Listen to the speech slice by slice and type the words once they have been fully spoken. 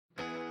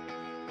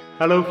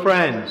Hello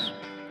friends,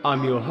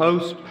 I'm your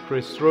host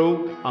Chris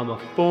Thrall. I'm a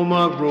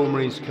former Royal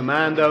Marines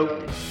Commando.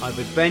 I've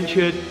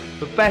adventured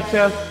for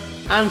better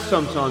and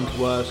sometimes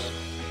worse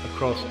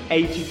across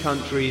 80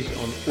 countries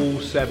on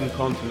all 7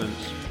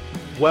 continents.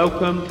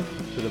 Welcome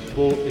to the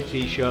Bought the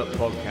T-Shirt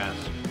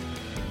podcast.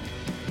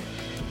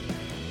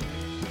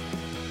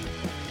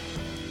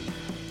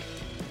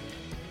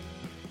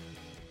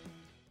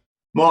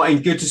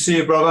 Martin, good to see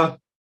you, brother.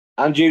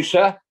 And you,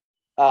 sir?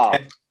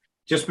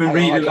 Just been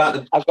reading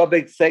about I've got a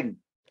big thing.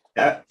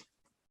 Yeah,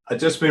 I've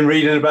just been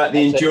reading about the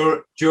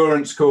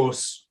endurance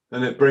course,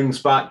 and it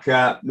brings back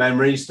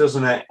memories,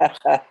 doesn't it?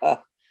 Yeah.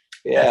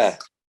 Yes.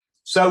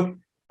 So,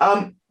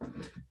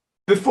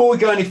 before we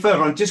go any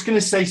further, I'm just going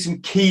to say some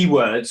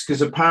keywords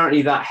because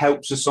apparently that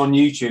helps us on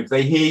YouTube. If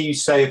they hear you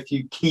say a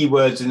few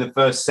keywords in the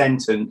first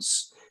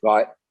sentence,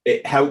 right,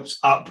 it helps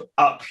up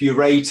your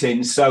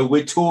rating. So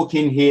we're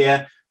talking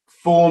here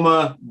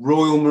former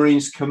Royal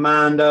Marines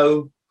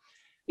Commando.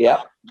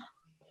 Yeah.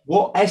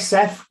 What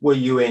SF were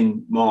you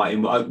in,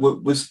 Martin?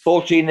 Was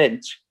 14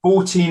 inch.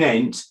 14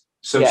 inch.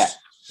 So yeah.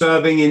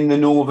 Serving in the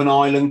Northern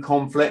Ireland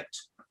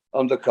conflict.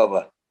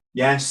 Undercover.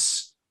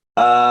 Yes.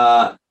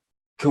 Can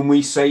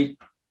we say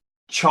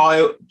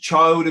child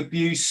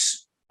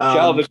abuse?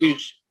 Child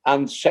abuse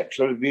and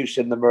sexual abuse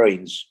in the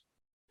Marines.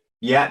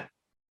 Yeah.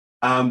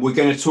 We're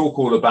going to talk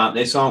all about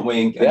this, aren't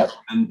we?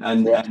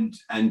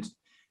 And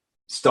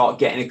start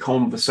getting a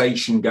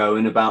conversation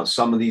going about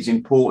some of these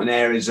important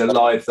areas of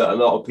life that a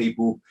lot of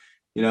people,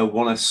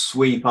 want to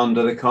sweep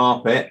under the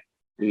carpet.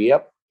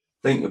 Yep.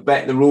 I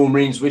bet the Royal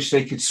Marines wish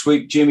they could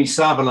sweep Jimmy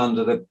Savile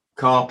under the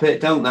carpet,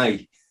 don't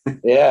they?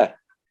 Yeah.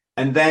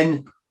 And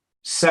then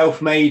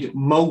self-made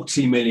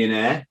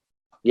multi-millionaire.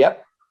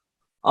 Yep.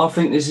 I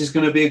think this is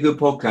going to be a good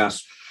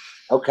podcast.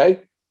 Okay.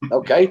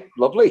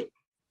 Lovely.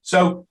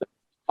 So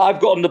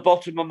I've got on the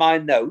bottom of my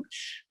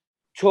notes,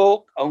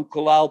 talk,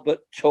 Uncle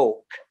Albert,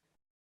 talk.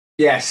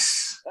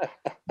 Yes.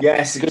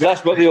 Yes. Because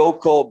that's what they all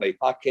call me,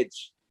 our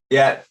kids.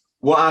 Yeah.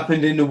 What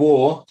happened in the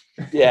war?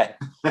 Yeah.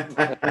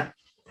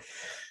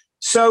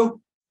 So,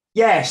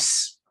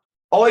 yes,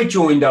 I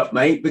joined up,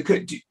 mate,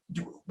 because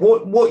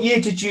what year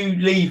did you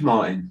leave,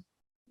 Martin?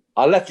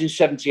 I left in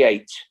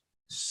 78.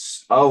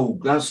 Oh,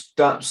 that's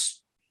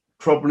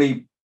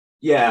probably,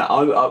 yeah.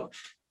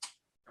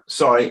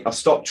 Sorry, I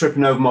stopped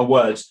tripping over my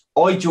words.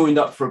 I joined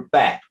up for a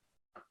bet.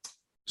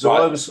 So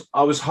right.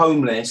 I was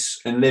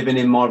homeless and living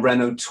in my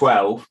Renault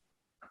 12.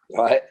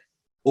 Right.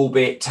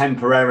 Albeit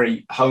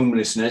temporary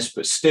homelessness,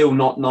 but still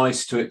not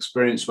nice to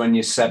experience when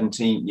you're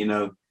 17,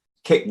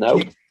 kicked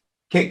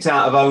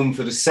out of home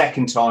for the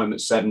second time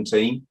at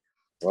 17.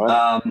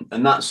 Right.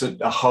 And that's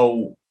a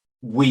whole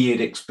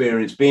weird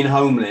experience. Being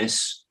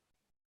homeless.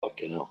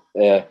 Fucking hell.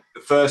 Yeah.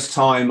 The first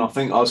time, I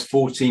think I was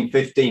 14,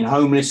 15,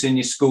 homeless in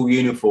your school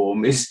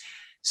uniform is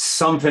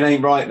something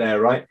ain't right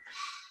there, right?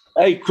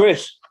 Hey,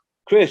 Chris,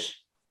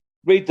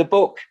 read the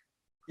book.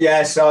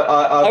 Yes,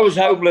 I was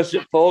homeless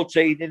at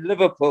 14 in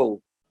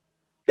Liverpool.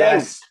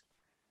 Yes,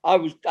 I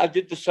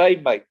did the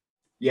same, mate.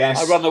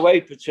 Yes, I ran away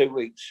for 2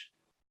 weeks.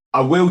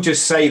 I will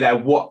just say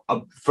that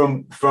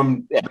from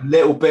the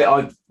little bit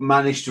I've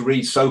managed to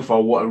read so far,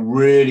 what a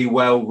really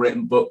well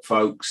written book,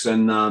 folks.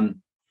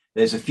 And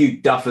there's a few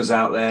duffers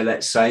out there,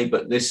 let's say,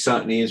 but this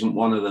certainly isn't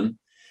one of them.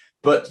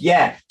 But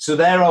yeah, so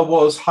there I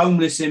was,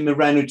 homeless in my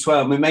Renault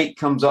 12. My mate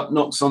comes up,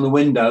 knocks on the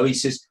window. He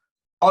says,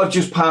 "I've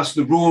just passed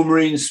the Royal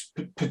Marines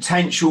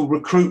potential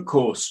recruit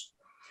course.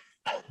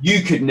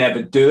 You could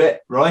never do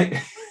it,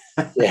 right?"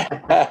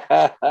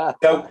 Yeah.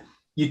 So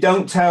you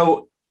don't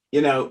tell,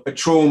 a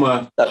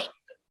trauma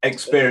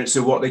experience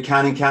of what they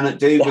can and cannot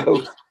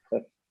do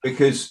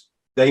because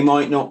they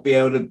might not be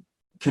able to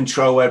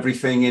control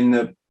everything in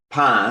the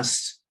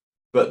past,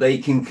 but they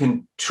can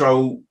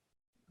control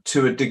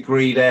to a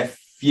degree their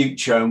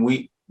future. And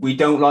we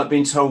don't like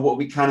being told what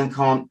we can and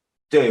can't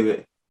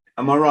do.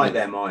 Am I right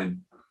there,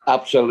 Martin?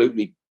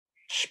 Absolutely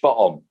spot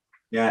on.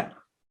 Yeah.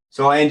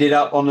 So I ended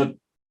up on a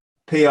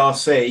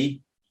PRC.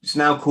 It's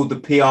now called the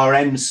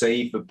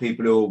PRMC for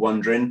people who are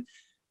wondering.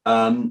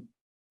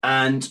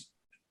 And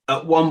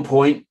at one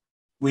point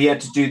we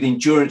had to do the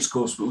endurance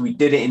course, but we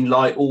did it in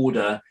light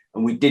order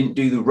and we didn't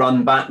do the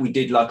run back. We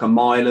did like a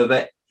mile of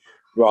it.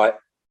 Right.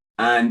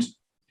 And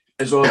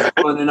as I was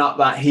running up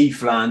that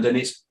heathland, and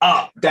it's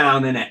up,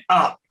 down in it,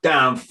 up,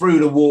 down, through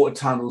the water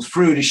tunnels,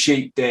 through the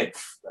sheep dip,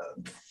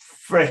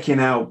 freaking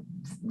hell,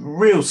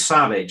 real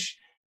savage.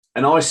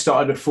 And I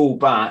started to fall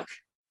back.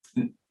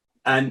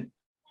 And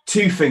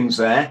 2 things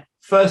there.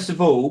 First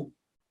of all,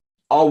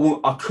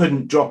 I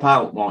couldn't drop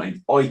out,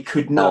 Martin. I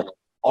could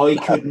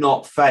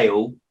not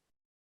fail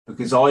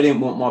because I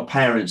didn't want my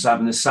parents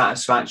having the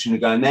satisfaction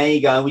of going, "There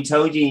you go, we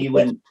told you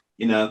wouldn't,"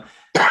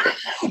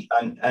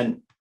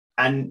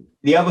 And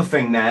the other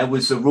thing there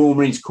was the Royal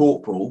Marines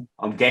corporal.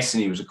 I'm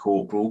guessing he was a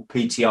corporal,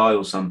 PTI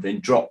or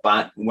something. Dropped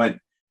back and went,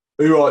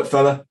 "Are you right,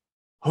 fella?"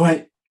 I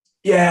went,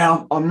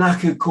 "Yeah, I'm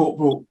knackered,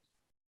 corporal."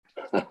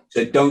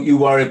 Said, "Don't you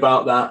worry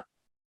about that.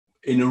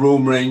 In the Royal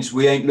Marines,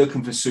 we ain't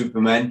looking for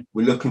supermen.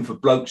 We're looking for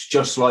blokes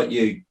just like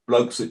you,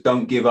 blokes that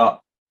don't give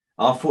up."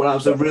 I thought that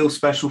was a real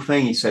special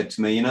thing he said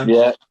to me, you know?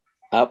 Yeah,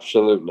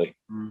 absolutely.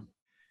 Mm.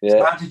 Yeah.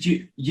 So how did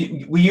you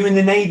were you in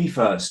the Navy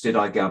first, did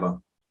I gather?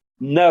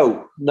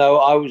 No,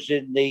 I was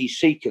in the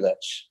Sea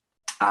Cadets.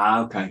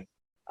 Ah, okay.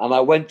 And I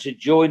went to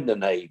join the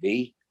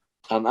Navy.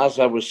 And as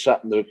I was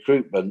sat in the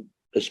recruitment,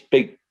 this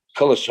big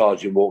colour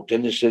sergeant walked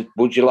in and said,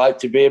 "Would you like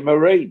to be a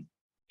Marine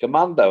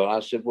commando?" And I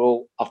said,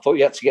 "Well, I thought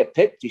you had to get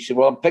picked." He said,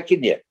 "Well, I'm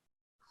picking you."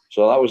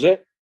 So that was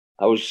it.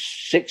 I was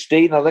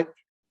 16, I think.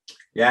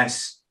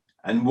 Yes.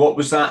 And what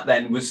was that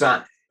then? Was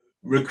that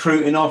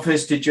recruiting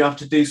office? Did you have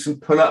to do some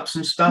pull-ups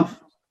and stuff?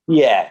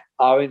 Yeah.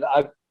 I mean,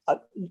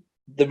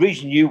 the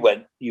reason you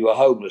were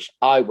homeless.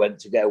 I went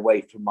to get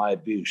away from my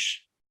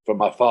abuse from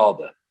my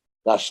father.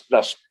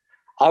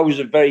 I was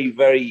a very,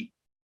 very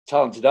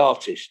talented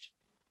artist,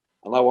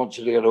 and I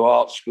wanted to go to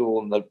art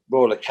school, and the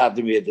Royal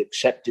Academy had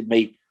accepted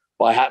me,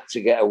 but I had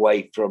to get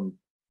away from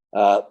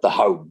the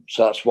home.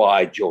 So that's why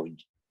I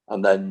joined,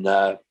 and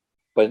then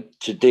went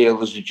to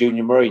deal as a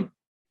junior Marine.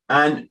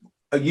 And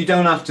you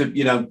don't have to,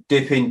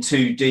 dip in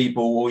too deep,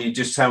 or you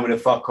just tell me to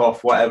fuck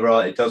off,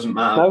 whatever. It doesn't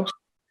matter. No.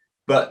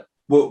 But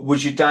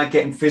was your dad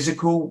getting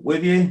physical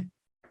with you?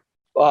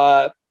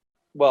 Well,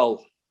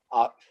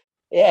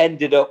 it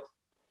ended up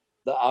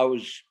that I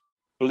was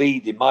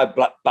bleeding. My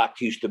black back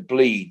used to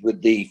bleed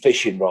with the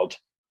fishing rod.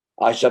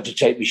 I used to have to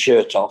take my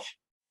shirt off.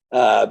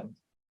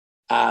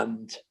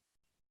 And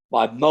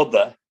my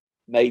mother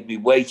made me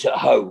wait at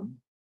home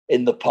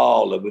in the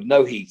parlour with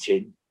no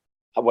heating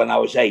when I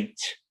was 8,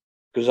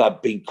 because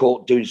I'd been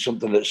caught doing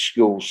something at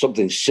school,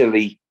 something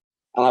silly.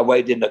 And I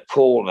waited in the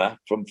corner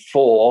from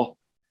 4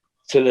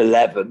 till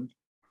 11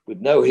 with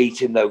no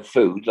heating, no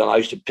food. And I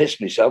used to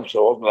piss myself, so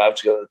I wasn't allowed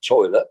to go to the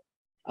toilet,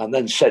 and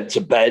then sent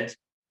to bed.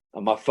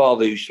 And my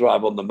father used to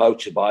drive on the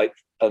motorbike,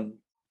 and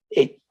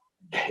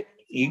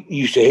you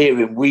used to hear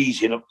him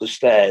wheezing up the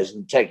stairs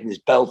and taking his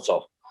belt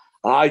off.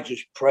 And I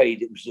just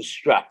prayed it was the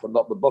strap and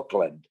not the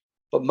buckle end,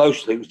 but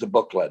mostly it was the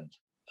buckle end.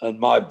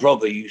 And my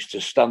brother used to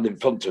stand in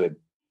front of him,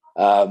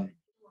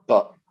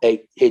 but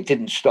it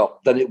didn't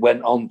stop. Then it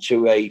went on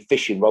to a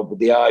fishing rod with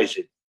the eyes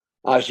in.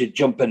 I used to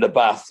jump in the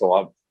bath, or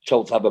I'm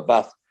told to have a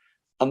bath,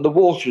 and the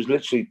water was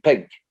literally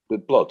pink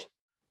with blood.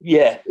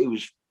 Yeah, it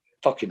was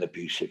fucking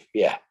abusive.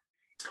 Yeah.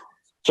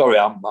 Sorry,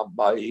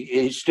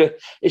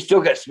 it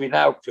still gets to me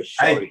now, Chris.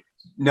 Sorry. Hey,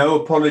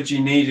 no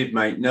apology needed,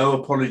 mate. No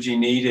apology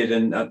needed.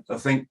 And I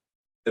think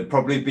there'd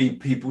probably be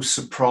people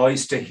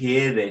surprised to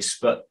hear this,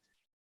 but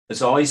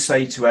as I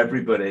say to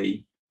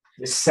everybody,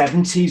 the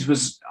 70s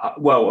was, I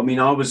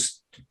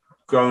was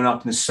growing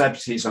up in the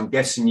 70s. I'm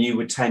guessing you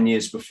were 10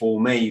 years before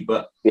me,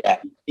 but yeah,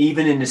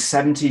 even in the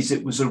 70s,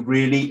 it was a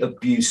really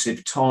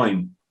abusive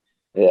time.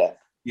 Yeah.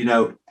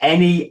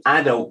 Any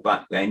adult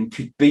back then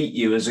could beat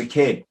you as a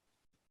kid.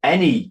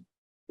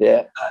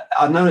 Yeah.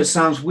 I know it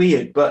sounds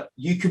weird, but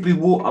you could be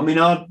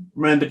I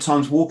remember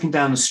times walking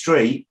down the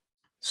street,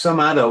 some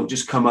adult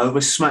just come over,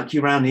 smack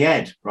you around the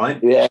head,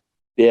 right?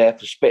 Yeah,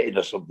 for spitting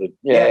or something.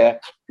 Yeah.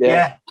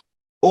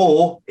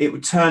 Or it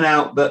would turn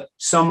out that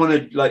someone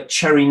had like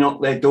cherry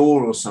knocked their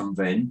door or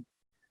something,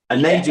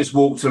 and they just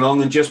walked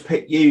along and just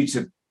picked you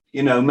to,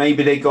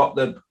 maybe they got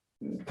the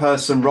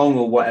person wrong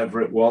or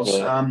whatever it was.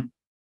 Yeah.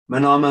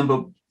 And I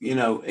remember,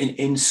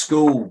 in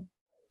school,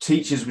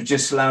 teachers were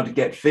just allowed to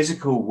get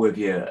physical with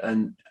you,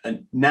 and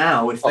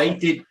now if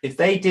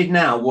they did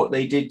now what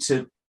they did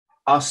to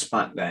us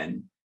back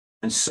then,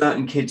 and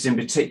certain kids in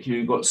particular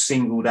who got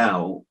singled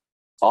out.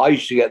 I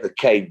used to get the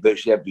cane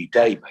virtually every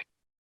day, mate,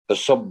 for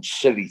some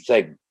silly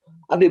thing.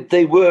 And if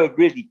they were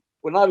really,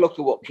 when I look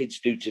at what kids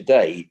do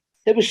today,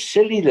 they were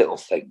silly little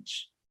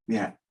things.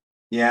 Yeah.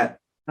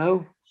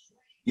 No.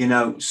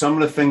 Some of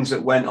the things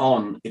that went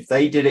on, if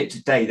they did it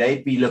today,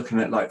 they'd be looking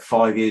at like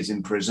 5 years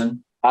in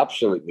prison.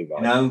 Absolutely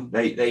right.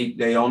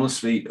 They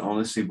honestly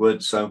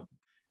would. So,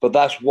 but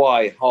that's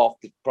why half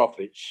the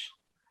profits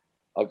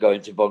are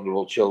going to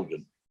vulnerable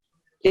children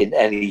in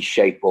any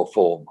shape or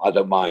form. I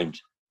don't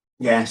mind.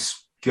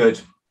 Yes, good.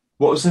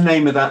 What was the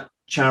name of that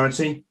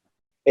charity?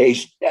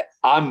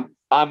 I'm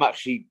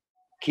actually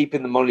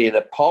keeping the money in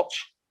a pot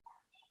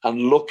and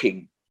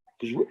looking,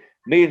 because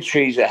me and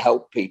Teresa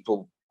help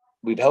people.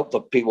 We've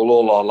helped people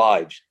all our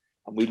lives,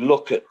 and we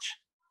look at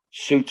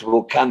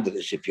suitable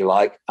candidates, if you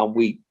like, and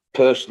we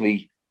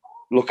personally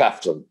look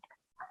after them.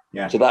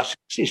 Yeah. So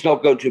it's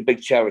not going to a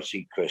big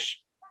charity, Chris.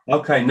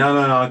 Okay,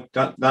 no.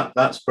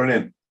 That's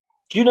brilliant.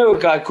 Do you know a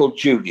guy called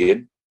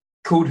Julian?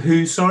 Called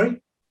who?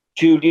 Sorry,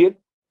 Julian.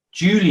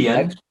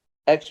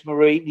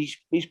 Ex-Marine.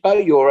 He's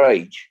about your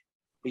age.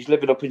 He's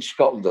living up in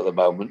Scotland at the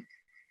moment.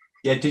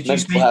 Yeah. Did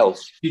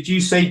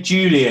you say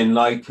Julian?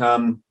 Like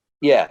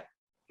Yeah,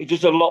 he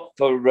does a lot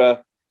for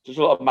does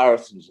a lot of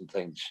marathons and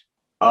things.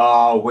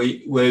 Oh,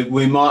 we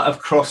might have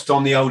crossed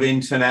on the old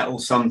internet or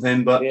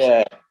something, but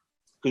yeah,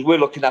 because we're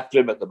looking after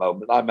him at the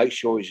moment. I make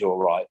sure he's all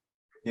right.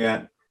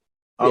 Yeah.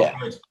 Oh, yeah.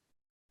 Good.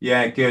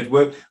 Yeah,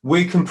 good.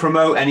 We can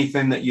promote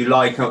anything that you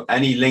like, or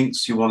any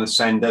links you want to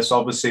send us.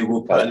 Obviously,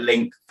 we'll put a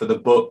link for the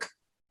book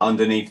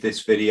underneath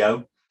this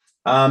video.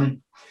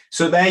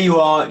 So there you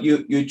are.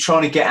 You're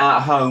trying to get out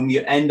of home.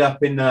 You end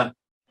up in the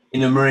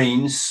in the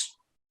Marines.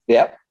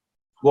 Yeah.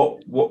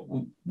 What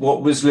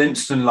was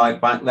Lympstone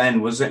like back then? It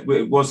was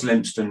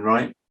Lympstone,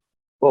 right?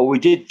 Well, we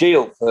did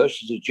Deal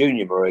first as a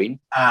junior Marine.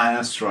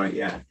 That's right.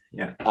 Yeah.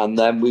 And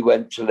then we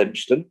went to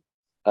Lympstone,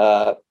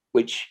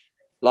 which,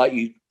 like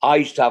you, I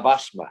used to have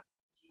asthma,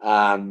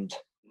 and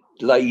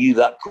like you,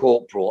 that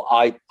corporal,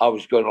 I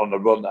was going on a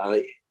run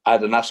and I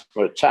had an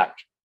asthma attack,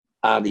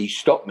 and he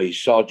stopped me,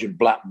 Sergeant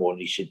Blackmore,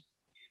 and he said,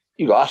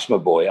 "You got asthma,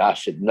 boy?" I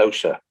said, "No,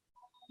 sir."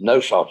 "No,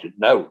 Sergeant,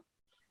 no."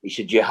 He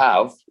said, "You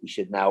have." He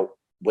said, "Now,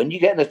 when you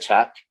get an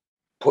attack,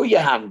 put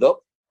your hand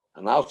up,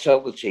 and I'll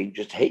tell the team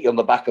just to hit you on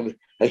the back of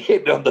the,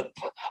 hit me on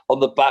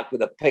the back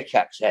with a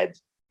pickaxe head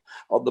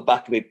on the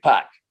back of my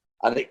pack,"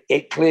 and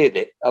it cleared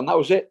it, and that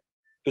was it,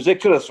 because they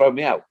could have thrown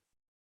me out,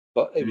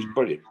 but it was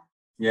brilliant.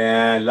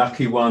 Yeah,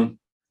 lucky one.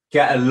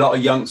 Get a lot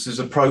of youngsters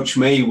approach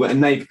me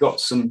and they've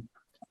got some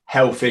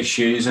health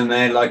issues, and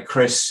they're like,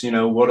 "Chris,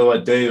 what do I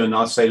do?" And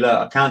I say, "Look,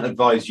 I can't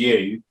advise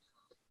you,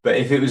 but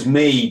if it was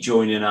me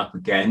joining up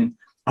again,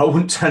 I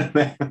wouldn't tell him.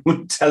 I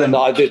wouldn't tell him."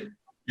 No, I didn't.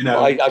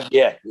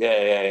 Yeah.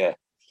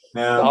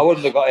 I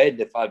wouldn't have got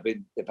in if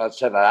I'd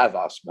said I had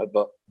asthma,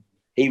 but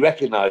he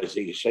recognised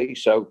it, you see.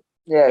 So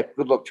yeah,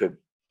 good luck to him.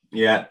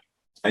 Yeah,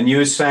 and you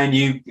were saying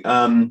you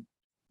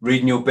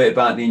reading your bit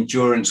about the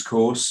endurance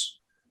course.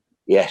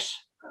 Yes.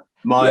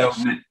 My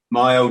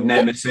old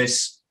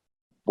nemesis.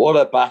 What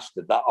a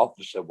bastard that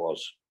officer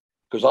was,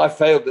 because I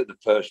failed it the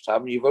first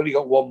time, and you've only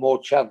got one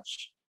more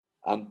chance.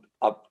 And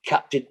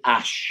Captain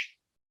Ash,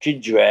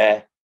 ginger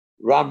hair,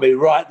 ran me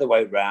right the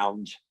way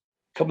round.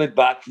 Coming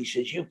back, he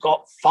says, "You've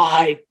got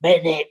 5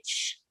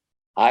 minutes."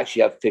 I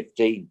actually had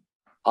 15.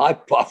 I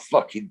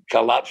fucking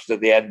collapsed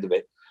at the end of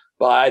it,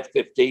 but I had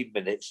 15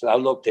 minutes, and I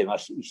looked at him.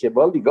 He said,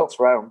 "Well, you got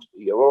round.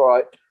 You're all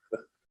right."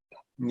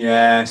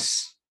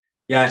 Yes.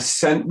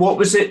 And what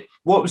was it?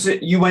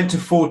 You went to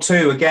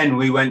 4-2 again.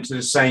 We went to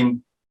the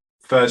same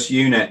first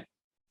unit.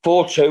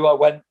 4-2, I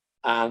went,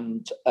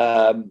 and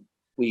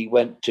we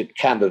went to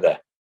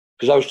Canada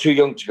because I was too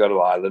young to go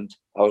to Ireland.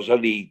 I was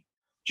only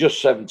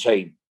just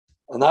 17.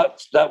 And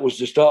that was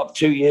the start of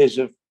 2 years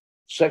of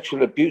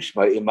sexual abuse,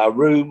 mate, in my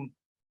room.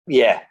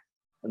 Yeah.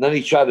 And then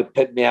he tried to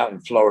pimp me out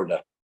in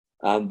Florida.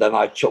 And then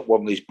I took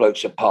one of these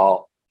blokes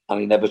apart, and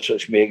he never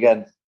touched me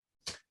again.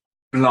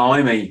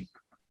 Blimey.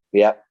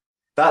 Yeah.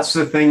 That's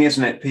the thing,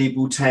 isn't it?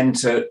 People tend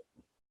to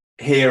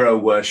hero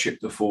worship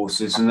the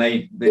forces, and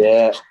they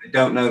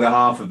don't know the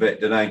half of it,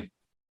 do they?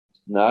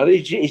 No,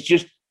 it's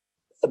just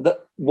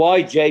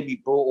why Jamie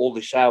brought all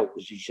this out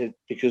was, he said,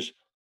 because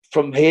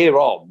from here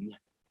on,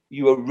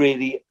 you are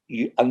really,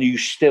 and you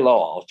still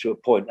are to a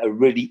point, a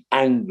really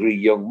angry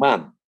young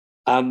man.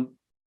 And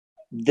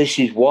this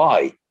is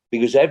why,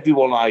 because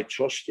everyone I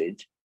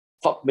trusted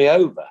fucked me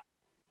over.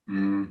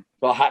 So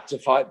I had to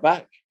fight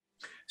back.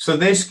 So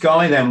this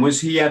guy then,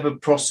 was he ever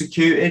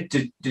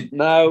prosecuted?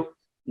 No.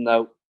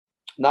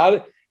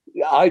 I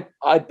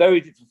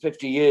buried it for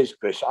 50 years,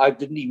 Chris. I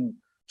didn't even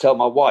tell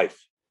my wife.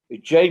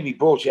 Jamie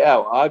brought it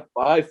out.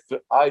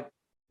 I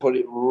put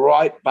it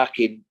right back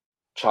in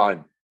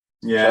time.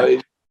 Yeah. So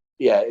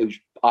it was.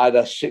 I had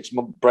a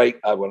 6-month break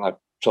when I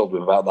told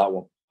him about that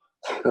one.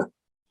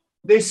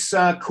 This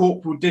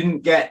corporal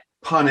didn't get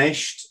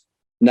punished.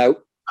 No.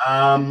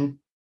 And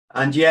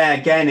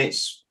again,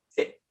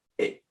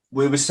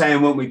 we were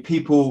saying, weren't we?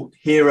 People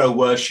hero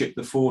worship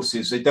the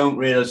forces. They don't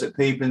realise that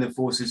people in the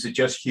forces are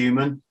just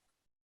human,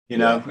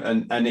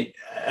 and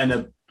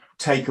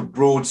take a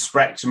broad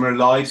spectrum of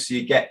life. So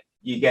you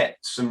get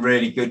some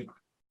really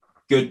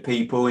good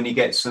people, and you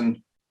get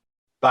some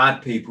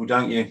bad people,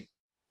 don't you?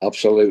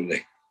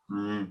 Absolutely.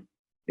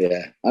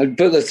 Yeah. But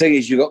the thing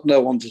is, you've got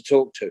no one to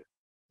talk to.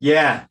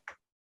 Yeah.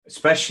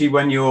 Especially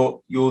when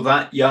you're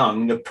that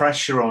young, the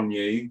pressure on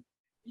you.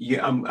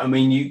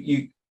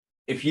 You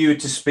if you were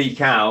to speak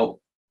out,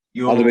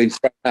 I'd have been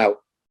thrown out.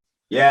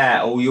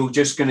 Yeah, or you're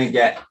just going to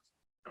get.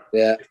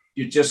 Yeah.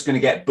 You're just going to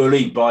get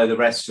bullied by the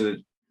rest of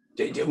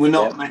the. We're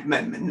not.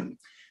 Yeah.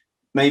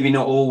 Maybe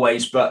not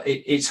always, but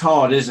it's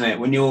hard, isn't it?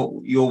 When you're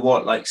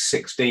what, like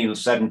 16 or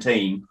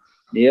 17.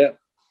 Yeah.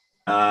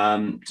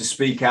 To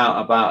speak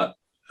out about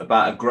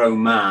a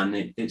grown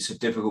man, it's a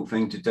difficult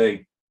thing to do.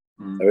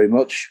 Very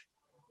much.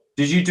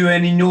 Did you do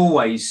any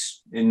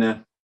Norways in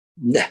the?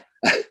 No.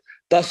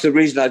 That's the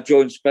reason I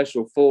joined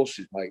Special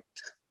Forces, mate.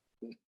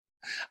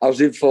 I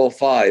was in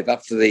 4-5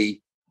 after the.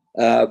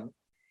 I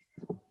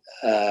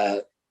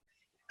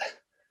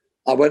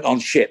went on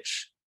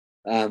ships,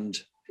 and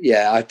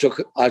I took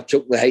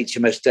the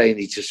HMS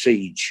Daney to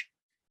siege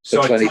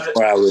for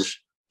 24 hours.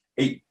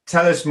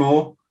 Tell us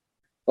more.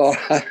 Oh,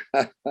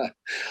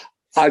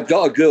 I'd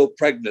got a girl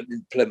pregnant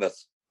in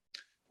Plymouth,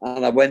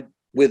 and I went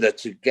with her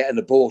to get an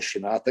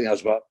abortion. I think I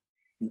was about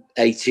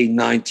 18,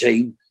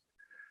 19.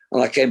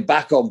 And I came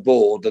back on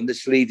board, and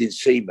this leading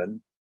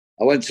seaman,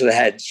 I went to the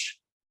heads.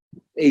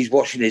 He's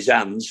washing his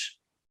hands.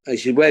 And he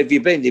said, "Where have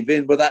you been?" "You've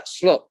been with that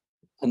slut."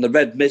 And the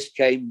red mist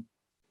came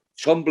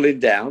tumbling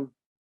down.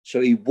 So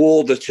he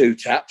wore the 2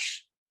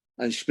 taps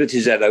and split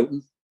his head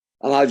open.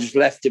 And I just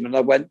left him, and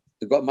I went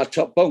and got my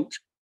top bunk.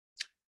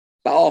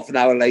 About half an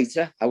hour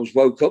later, I was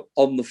woke up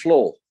on the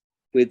floor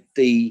with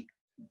the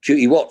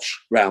duty watch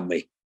round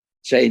me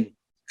saying,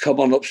 come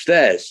on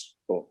upstairs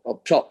or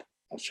up top.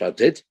 That's what I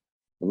did.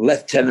 And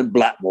Lieutenant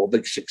Blackmore,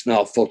 big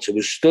 6.5 footer,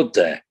 was stood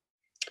there.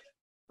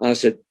 And I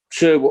said,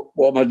 sir,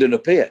 what am I doing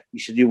up here? He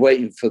said, you're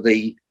waiting for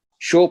the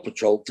Shore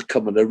Patrol to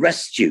come and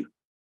arrest you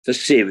for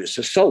serious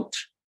assault.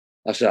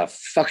 I said, I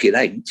fucking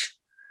ain't.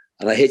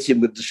 And I hit him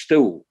with the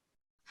stool,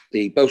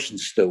 the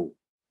bosun's stool.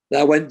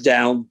 Then I went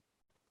down.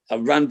 I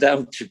ran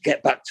down to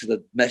get back to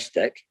the mess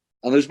deck,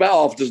 and there's about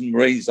half a dozen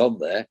Marines on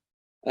there.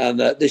 And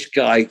this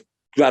guy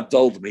grabbed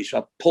hold of me, so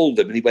I pulled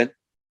him, and he went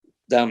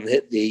down and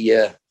hit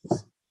the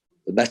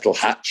metal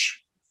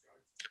hatch.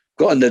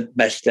 Got in the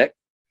mess deck,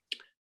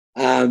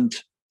 and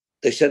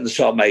they sent the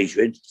sergeant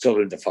major in,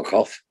 told him to fuck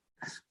off.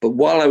 But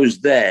while I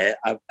was there,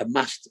 I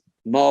amassed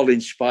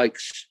Marlin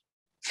Spike's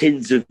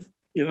tins of,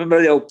 you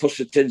remember the old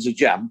Pusser tins of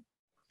jam?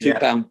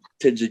 £2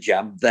 tins of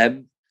jam,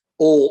 them,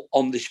 all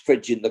on this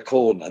fridge in the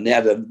corner, and they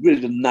had a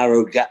really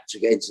narrow gap to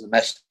get into the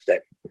mess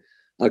deck.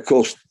 And of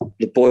course,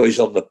 the boys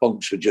on the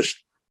bunks were just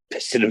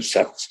pissing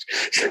themselves.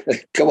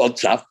 Come on,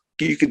 tough,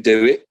 you can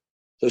do it.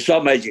 So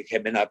Sergeant Major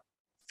came in, I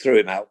threw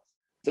him out.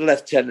 The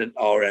Lieutenant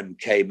RM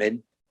came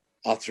in,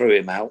 I threw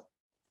him out.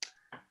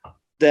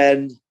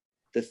 Then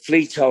the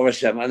Fleet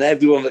RSM and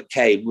everyone that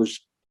came was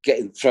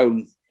getting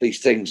thrown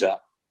these things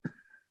up.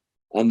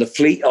 And the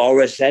Fleet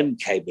RSM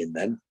came in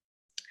then.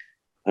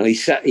 And he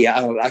said,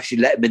 I actually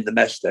let him in the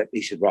mess deck.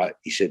 He said, right.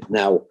 He said,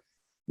 now,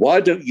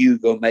 why don't you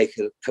go make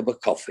a cup of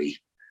coffee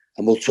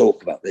and we'll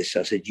talk about this?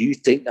 I said, you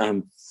think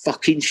I'm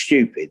fucking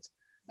stupid?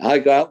 I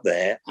go out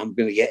there, I'm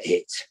going to get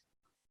hit.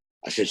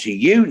 I said, so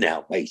you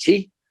now,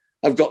 matey,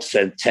 I've got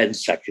 10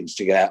 seconds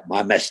to get out of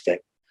my mess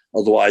deck.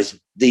 Otherwise,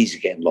 these are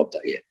getting lobbed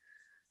at you.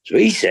 So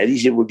he said,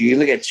 well, you're going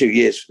to get 2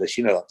 years for this.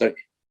 You know that, don't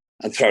you?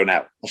 And thrown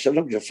out. I said, I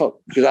don't give a fuck.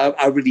 Because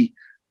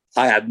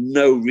I had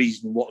no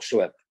reason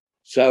whatsoever.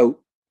 So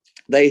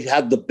they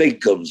had the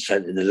big guns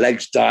sent in, the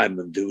Legs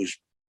Diamond, who was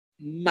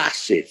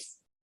massive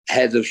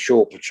head of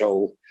Shore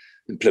Patrol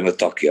in Plymouth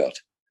Dockyard.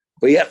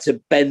 But he had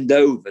to bend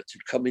over to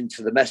come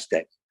into the mess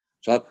deck.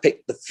 So I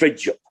picked the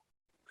fridge up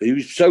because he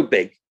was so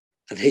big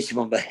and hit him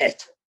on the head.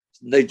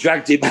 And they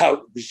dragged him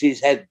out because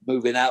his head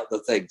moving out the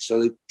thing.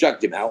 So they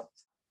dragged him out.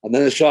 And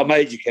then the Sergeant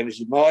Major came and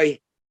said,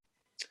 Marty,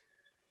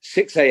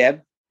 6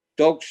 a.m.,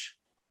 dogs,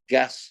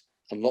 gas,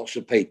 and lots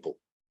of people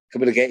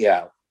coming to get you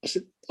out. I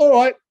said, all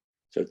right.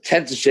 So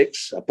 10 to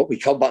 6, I put my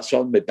combats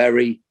on, my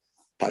berry,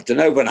 packed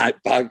an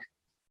overnight bag.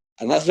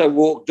 And as I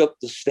walked up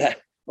the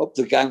step, up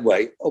the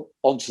gangway, up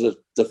onto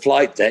the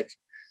flight deck,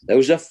 there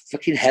was a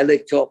fucking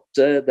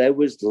helicopter, there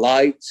was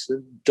lights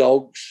and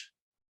dogs.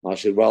 I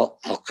said, well,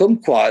 I'll come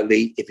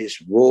quietly if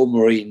it's Royal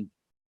Marine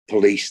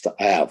Police that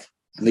I have.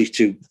 And these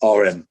 2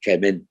 RM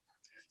came in.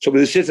 So we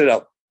were sitting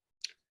up.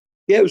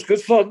 Yeah, it was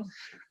good fun.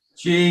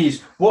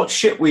 Jeez. What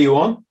ship were you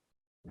on?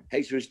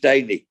 HMS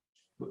Daly.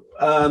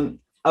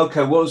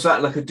 Okay, what was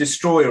that, like a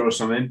destroyer or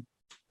something?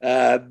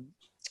 A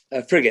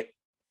frigate.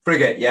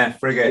 Frigate, yeah,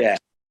 frigate. Yeah.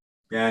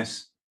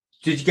 Yes.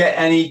 Did you get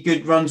any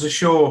good runs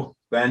ashore,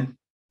 Ben?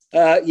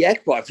 Yeah,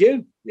 quite a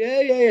few.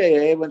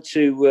 Yeah. I went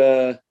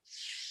to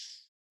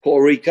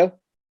Puerto Rico,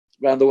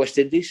 around the West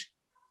Indies.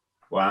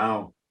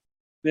 Wow.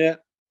 Yeah.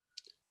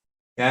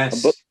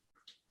 Yes.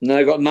 And then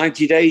I got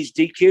 90 days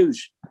DQs.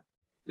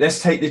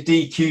 Let's take the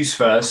DQs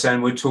first,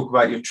 and we'll talk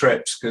about your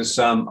trips, because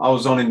I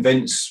was on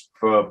Invince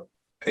for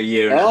a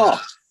year.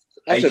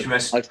 That's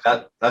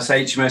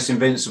HMS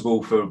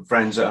Invincible for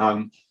friends at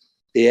home.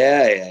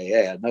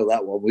 Yeah. I know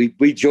that one.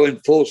 We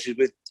joined forces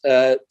with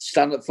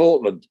Stan at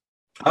Fortland.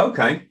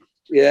 Okay.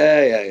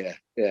 Yeah.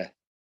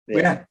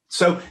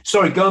 So,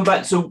 sorry, going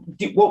back to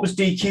what was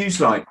DQs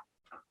like?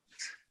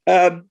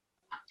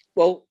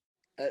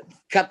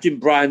 Captain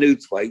Brian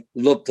Outhwaite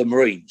loved the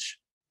Marines,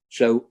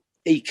 so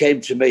he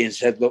came to me and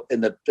said, "Look, in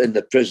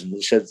the prison,"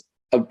 he said,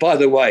 "And by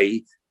the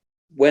way,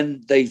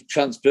 when they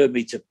transferred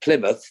me to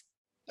Plymouth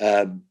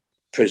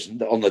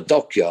prison on the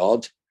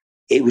dockyard,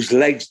 it was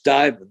Legs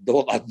Diamond, the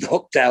one I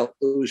knocked out,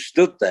 who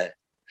stood there."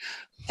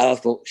 And I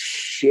thought,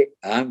 shit,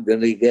 I'm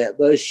going to get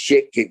the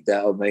shit kicked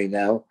out of me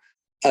now.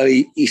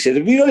 And he said,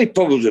 "Have you got any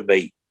problems with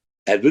me,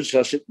 Edward?" So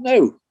I said,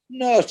 "No,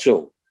 not at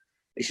all."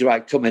 He said,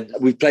 "Right, come in."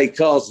 We played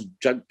cards and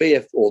drank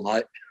beer all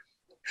night.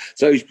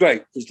 So it was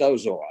great, because that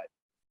was all right.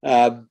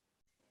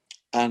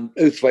 And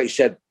Outhwaite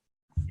said,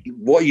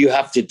 "What you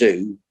have to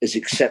do is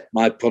accept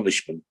my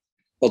punishment.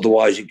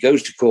 Otherwise, it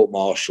goes to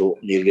court-martial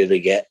and you're going to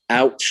get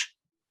out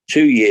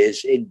 2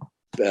 years in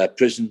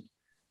prison,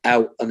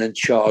 out, and then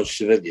charged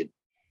civilian."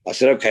 I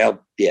said, "Okay,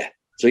 yeah."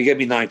 So he gave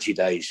me 90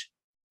 days.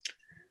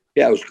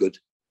 Yeah, it was good.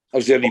 I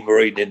was the only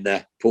Marine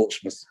in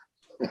Portsmouth.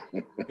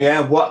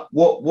 Yeah,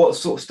 what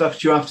sort of stuff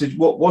do you have to?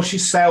 What's your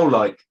cell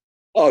like?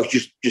 Oh,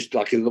 it's just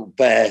like a little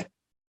bare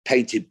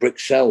painted brick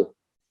cell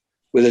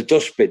with a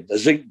dustbin, a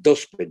zinc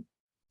dustbin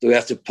that we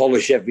have to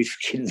polish every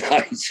fucking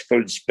night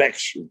for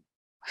inspection.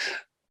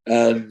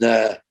 And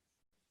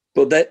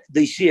but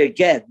they see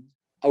again,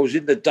 I was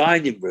in the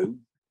dining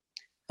room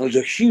and there was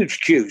a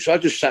huge queue, so I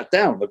just sat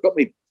down. I got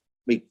me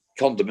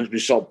condiments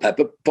with salt,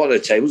 pepper, put on the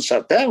table and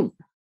sat down.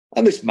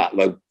 And this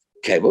Matlow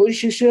came over. He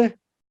says,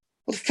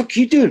 what the fuck are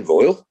you doing,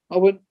 Royal? I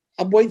went,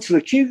 I'm waiting for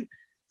the queue.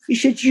 He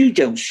said, you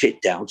don't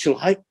sit down till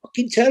I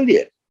fucking tell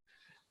you.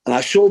 And I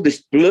saw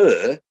this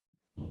blur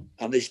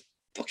and this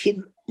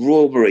fucking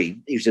Royal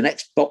Marine, he was an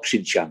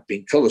ex-boxing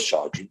champion, colour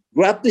sergeant,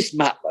 grabbed this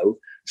Matlow,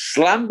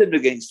 slammed him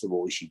against the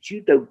wall. He said,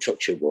 you don't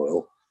touch a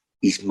Royal,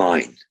 he's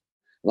mine.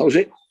 And that was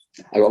it.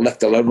 I got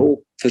left alone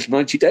all for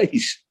 90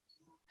 days.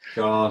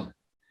 God.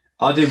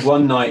 I did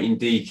one night in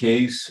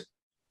DQs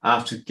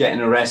after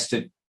getting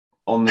arrested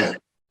on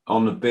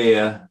the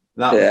beer.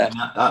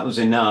 That was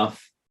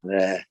enough.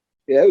 Yeah.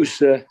 Yeah, it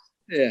was,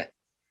 yeah.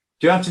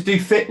 Do you have to do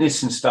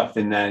fitness and stuff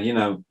in there, you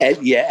know?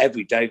 Yeah,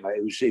 every day, mate.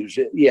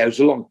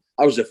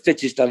 It was the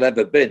fittest I've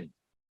ever been.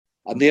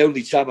 And the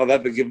only time I've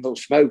ever given up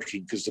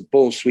smoking because the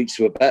ball sweets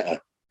were better.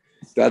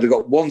 You either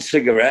got one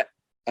cigarette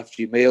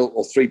after your meal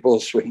or 3 ball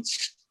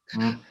sweets.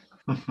 And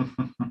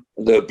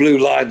there were blue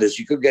liners.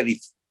 You couldn't get any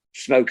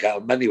smoke out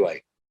of them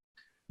anyway.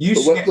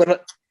 When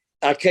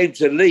I came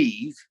to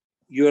leave,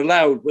 you're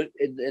allowed,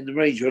 in the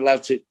Marines, you're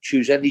allowed to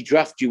choose any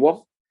draft you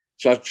want.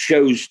 So I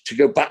chose to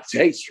go back to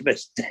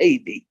HMS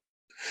Daily.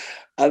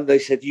 And they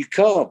said, you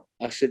can't.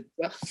 I said,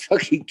 I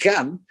fucking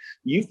can.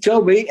 You've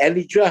told me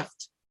any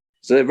draft.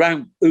 So they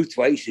rang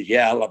Uthway. He said,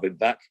 yeah, I'll have him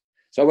back.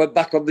 So I went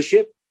back on the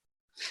ship.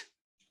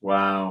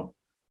 Wow.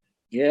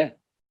 Yeah,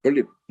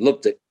 brilliant.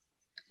 Loved it.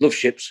 Love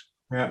ships.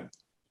 Yeah.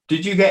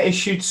 Did you get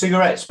issued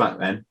cigarettes back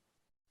then?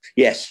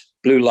 Yes,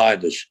 blue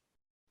liners.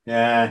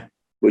 Yeah.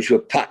 Which were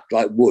packed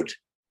like wood.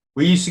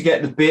 We used to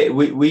get the beer.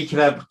 We could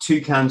have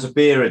 2 cans of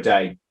beer a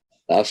day.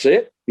 That's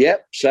it.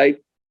 Yep, same.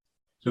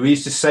 So we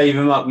used to save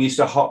them up. We used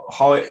to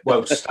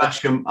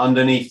stash them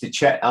underneath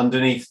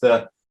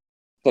the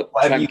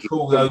whatever you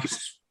call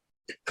those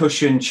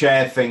cushion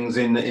chair things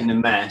in the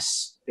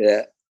mess.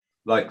 Yeah,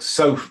 like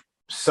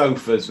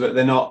sofas, but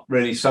they're not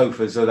really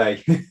sofas, are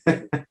they?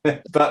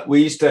 But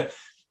we used to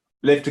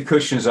lift the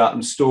cushions up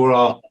and store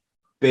our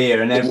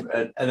beer. And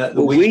at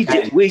the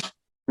weekend,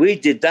 we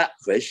did that,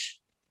 Chris,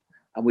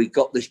 and we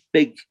got this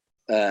big,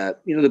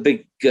 the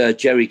big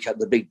jerry can,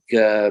 the big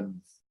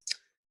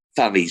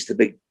fannies, the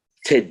big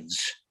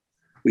tins.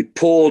 We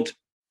poured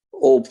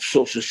all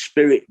sorts of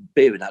spirit and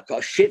beer in that,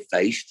 got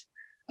shit-faced,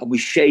 and we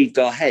shaved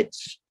our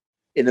heads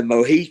in a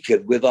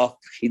Mohican with our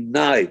fucking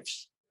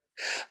knives.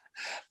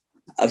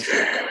 That's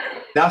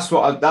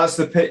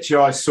the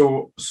picture I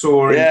saw.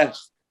 Yeah.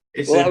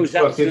 I was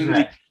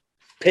absolutely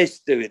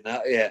pissed doing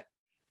that, yeah.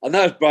 And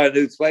that was Brian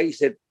Uthway. He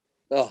said,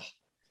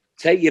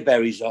 take your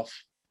berries off,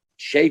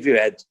 shave your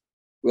head.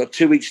 We've got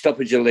 2 weeks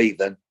stoppage of leave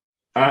then.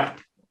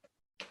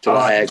 Till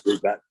our hair grew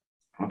back.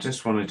 I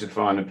just wanted to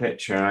find a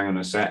picture. Hang on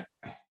a sec.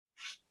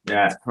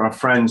 Yeah, for our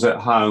friends at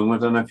home, I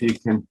don't know if you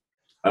can.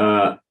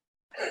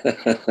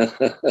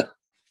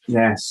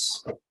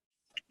 Yes.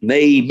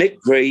 Me, Mick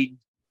Green,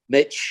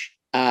 Mitch,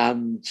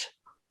 and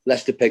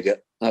Lester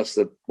Piggott. That's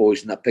the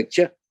boys in that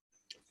picture.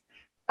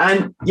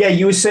 And yeah,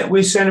 we were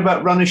saying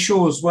about Run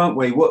Ashores, weren't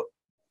we? What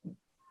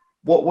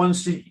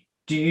ones do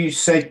you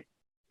say?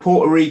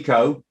 Puerto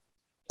Rico.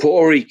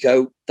 Puerto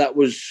Rico. That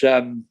was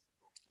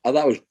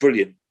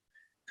brilliant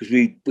because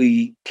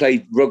we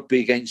played rugby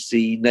against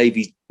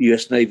the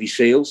US Navy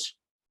SEALs,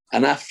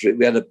 and after it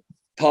we had a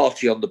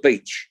party on the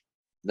beach.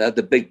 They had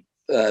the big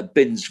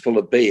bins full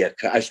of beer,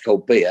 ice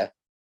cold beer,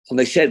 and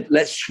they said,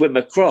 let's swim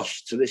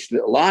across to this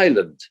little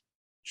island.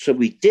 So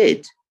we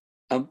did,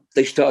 and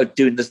they started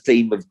doing the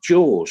theme of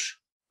Jaws.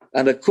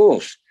 And of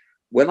course,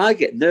 when I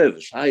get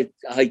nervous, I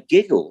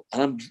giggle,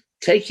 and I'm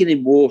taking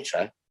in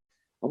water,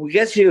 and we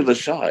get to the other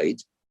side.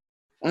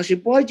 I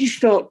said, why did you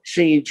start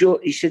singing Jaws?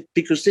 He said,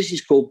 because this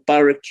is called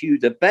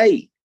Barracuda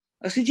Bay.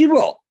 I said, you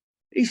what?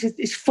 He said,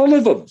 it's full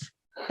of them.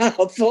 I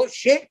thought,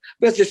 shit,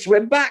 we have to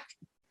swim back.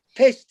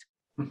 Pissed.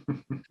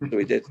 So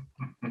we did.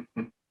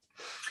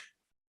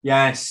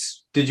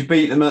 Yes. Did you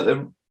beat them at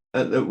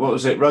the what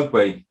was it,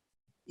 rugby?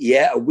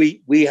 Yeah,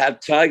 we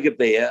had Tiger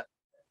Beer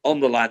on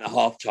the line at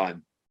half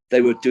time.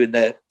 They were doing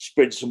their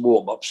sprints and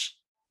warm-ups,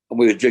 and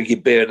we were drinking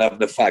beer and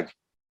having a fag,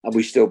 and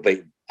we still beat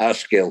them. Our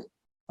skill.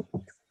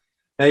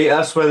 Hey,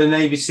 that's where the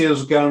Navy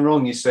SEALs are going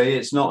wrong, you see.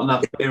 It's not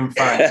enough beer and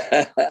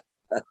fag.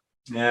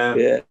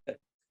 Yeah.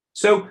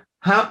 So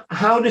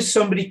how does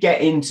somebody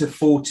get into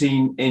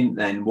 14 in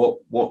then?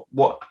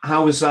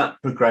 How was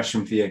that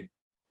progression for you?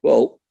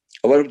 Well,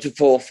 I went up to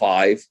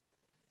 4-5,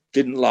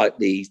 didn't like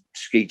the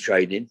ski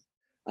training,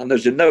 and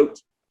there's a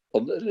note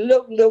on the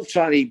little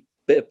tiny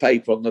bit of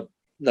paper on the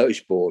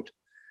notice board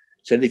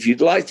saying if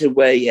you'd like to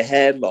wear your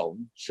hair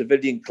long,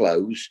 civilian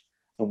clothes,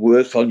 and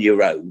work on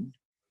your own,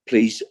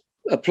 please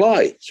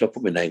apply. So I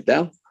put my name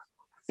down.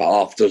 About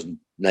half a dozen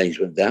names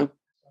went down.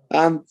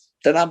 And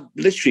then I'm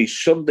literally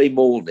Sunday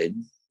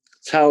morning,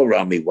 towel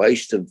around my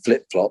waist and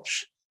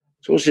flip-flops.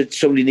 So I said,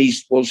 somebody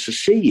wants to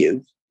see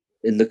you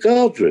in the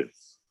guard room.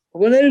 I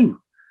went, who?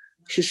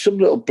 He said, some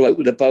little bloke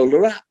with a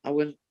bowler hat. I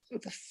went,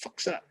 what the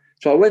fuck's that?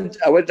 So I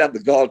went down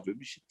the guard room.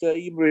 He said,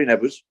 you Marine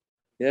Edwards?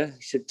 Yeah.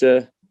 He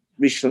said,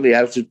 recently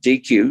out of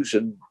DQs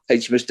and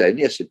HMS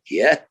Daily. I said,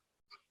 yeah.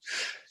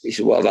 He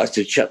said, well, I'd like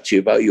to chat to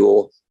you about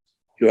your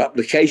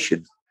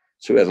application.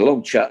 So we had a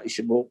long chat. He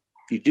said, well,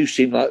 you do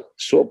seem like the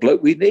sort of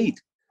bloke we need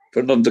for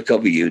an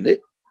undercover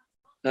unit.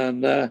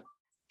 And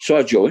so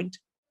I joined.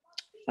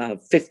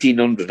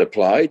 1,500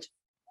 applied,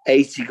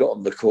 80 got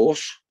on the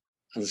course,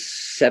 and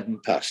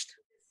 7 passed.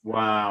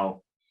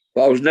 Wow.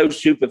 But I was no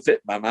super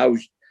fit man.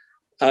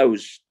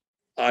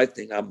 I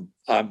think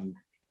I'm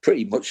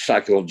pretty much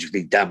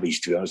psychologically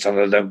damaged, to be honest. And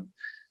I don't,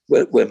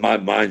 when my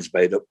mind's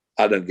made up,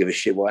 I don't give a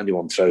shit what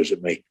anyone throws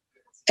at me,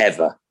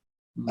 ever.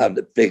 And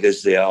as big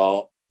as they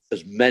are,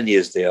 as many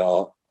as they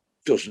are,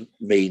 doesn't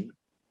mean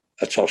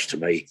a toss to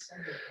me.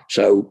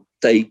 So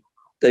they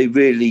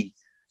really,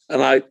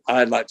 and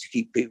I like to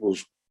keep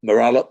people's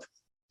morale up.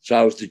 So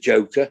I was the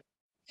joker.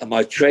 And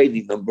my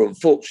training number,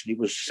 unfortunately,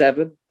 was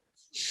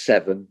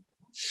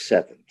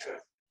 777.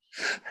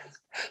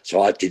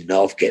 So I did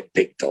not get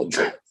picked on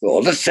for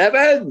all the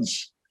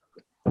 7s.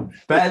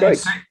 Better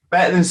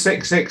than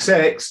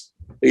 666.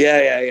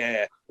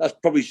 Yeah.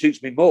 That probably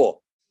suits me more.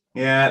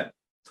 Yeah.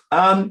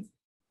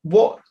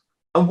 What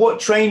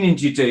training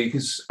do you do?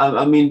 Because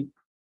I mean,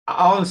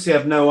 I honestly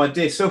have no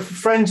idea. So for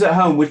friends at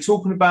home, we're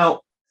talking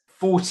about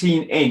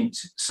 14 int.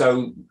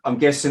 So I'm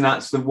guessing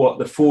that's the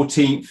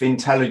 14th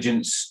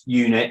intelligence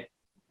unit.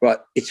 Right.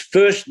 Its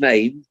first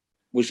name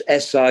was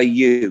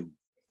SIU,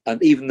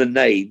 and even the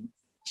name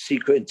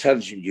Secret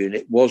Intelligence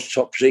Unit was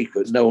top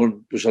secret. No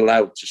one was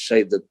allowed to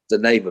say the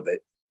name of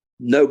it.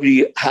 No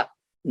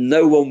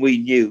one we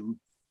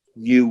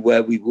knew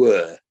where we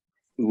were.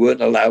 We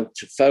weren't allowed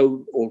to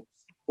phone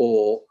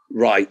or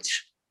write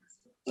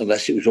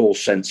unless it was all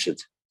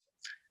censored.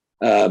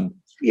 They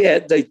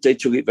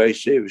took it very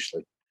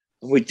seriously.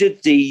 And we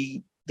did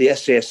the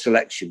SAS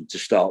selection to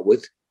start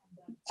with.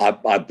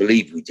 I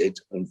believe we did,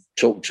 and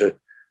talked to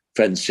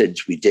friends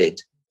since we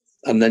did.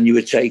 And then you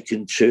were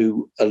taken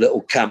to a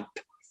little camp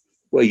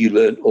where you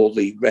learned all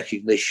the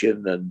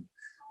recognition and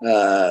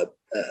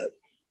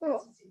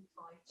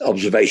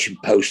observation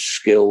post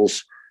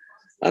skills.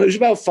 And it was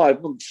about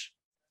 5 months.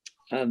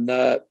 And,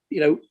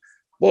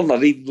 one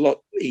lad, he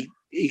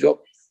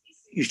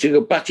used to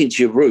go back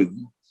into your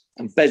room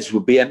and beds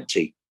would be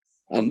empty.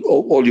 And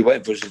all you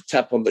waiting for was a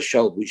tap on the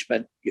shoulder, which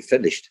meant you're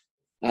finished.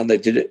 And they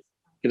did it.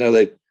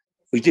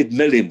 We did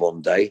milling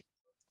one day,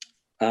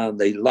 and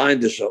they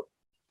lined us up,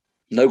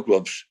 no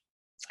gloves,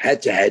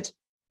 head to head,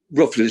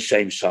 roughly the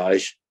same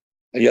size.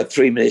 And you had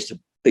 3 minutes to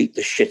beat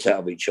the shit out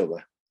of each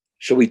other.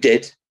 So we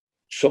did.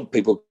 Some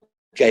people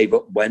gave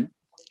up, went.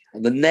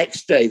 And the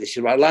next day they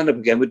said, right, line up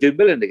again, we're doing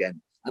milling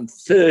again. And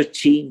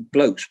 13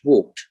 blokes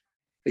walked.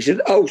 They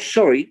said, oh,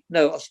 sorry,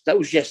 no, that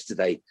was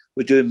yesterday.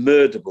 We're doing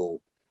murder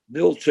ball. And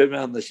they all turned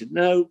around and they said,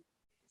 no,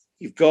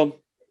 you've gone,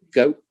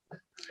 go.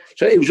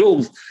 So it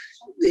was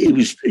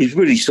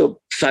really sort of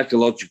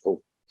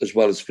psychological as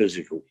well as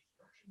physical.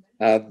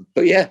 But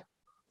I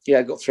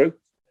got through.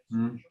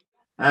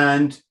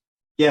 And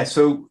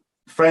so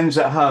friends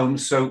at home,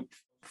 so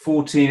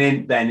 14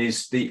 int then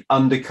is the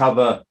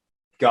undercover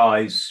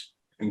guys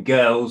and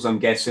girls, I'm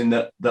guessing,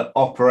 that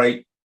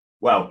operate,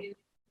 well,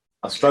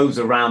 I suppose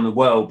around the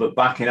world, but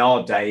back in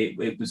our day,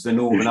 it was the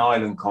Northern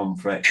Ireland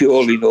conflict.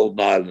 Purely Northern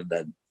Ireland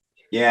then.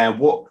 Yeah.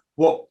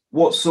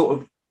 What sort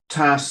of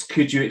tasks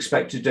could you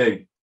expect to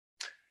do?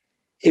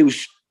 It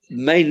was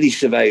mainly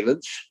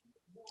surveillance,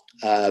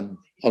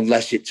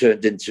 unless it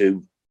turned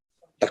into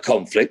a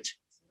conflict,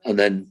 and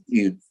then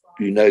you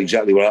know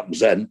exactly what happens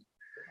then.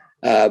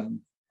 But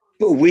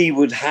we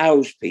would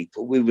house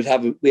people. We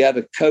had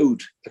a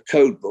code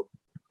book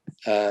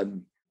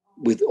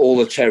with all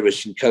the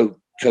terrorists and code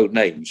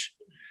names.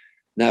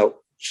 Now,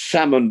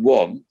 Trout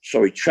 1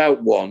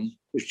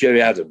 was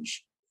Jerry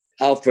Adams.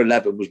 Alpha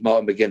 11 was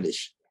Martin McGuinness,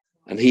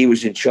 and he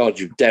was in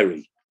charge of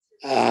Derry.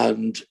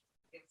 And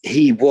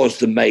he was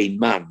the main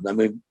man. I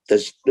mean,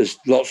 there's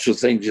lots of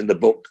things in the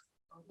book,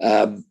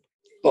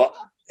 but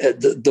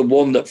the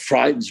one that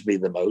frightens me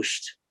the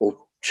most, or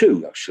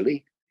two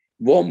actually,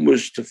 one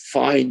was to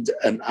find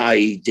an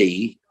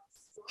IED,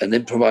 an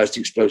improvised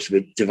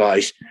explosive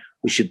device,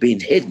 which had been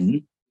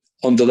hidden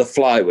under the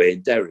flyway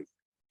in Derry,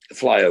 a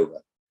flyover.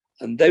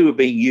 And they were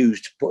being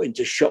used to put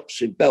into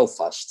shops in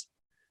Belfast,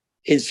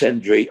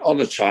 incendiary, on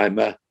a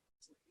timer.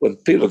 When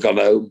people had gone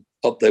home,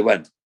 up they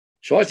went.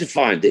 So I had to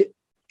find it.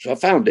 So I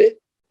found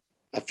it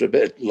after a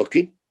bit of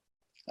looking,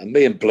 and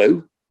me and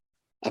Blue,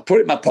 I put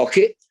it in my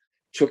pocket,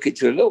 took it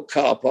to a little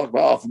car park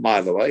about half a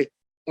mile away,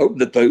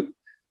 opened the boot,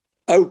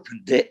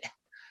 opened it,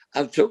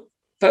 and took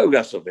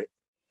photographs of it,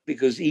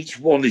 because each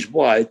one is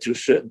wired to a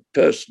certain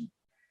person.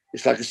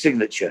 It's like a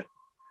signature,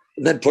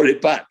 and then put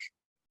it back.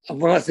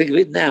 And when I think of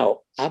it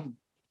now, I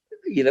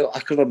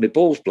could have my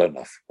balls blown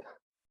off.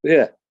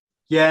 Yeah.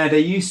 Yeah, they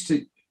used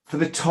to, for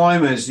the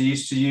timers, they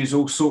used to use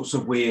all sorts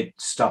of weird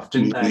stuff,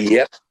 didn't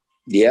they?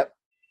 Yep.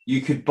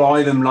 You could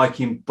buy them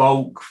like in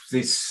bulk,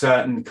 this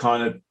certain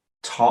kind of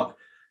type.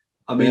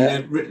 I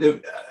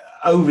mean,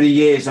 over the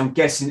years, I'm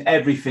guessing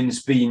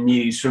everything's been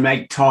used, from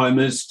egg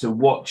timers to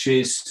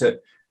watches to,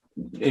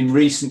 in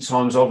recent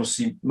times,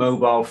 obviously,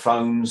 mobile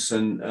phones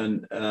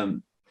and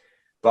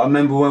But I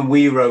remember when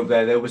we were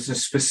over there was a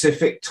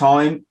specific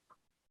type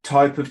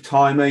of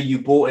timer.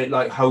 You bought it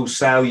like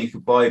wholesale. You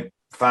could buy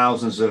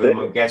thousands of them,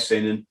 I'm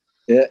guessing.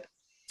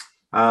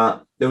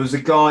 And there was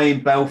a guy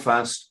in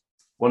Belfast,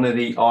 one of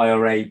the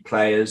IRA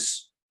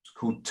players,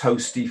 called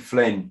Toasty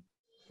Flynn,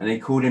 and they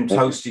called him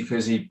Toasty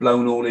because he'd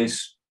blown all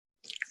his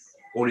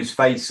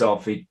face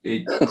off.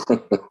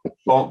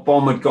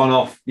 Bomb had gone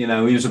off. You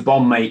know, he was a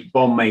bomb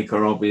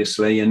maker,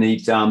 obviously, and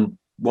he'd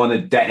one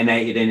had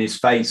detonated in his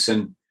face,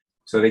 and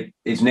so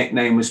his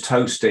nickname was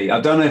Toasty.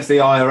 I don't know if the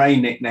IRA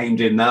nicknamed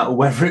him that or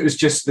whether it was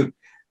just the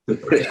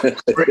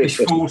British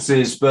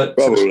forces, but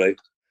probably.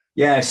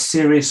 Yeah,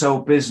 serious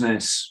old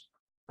business.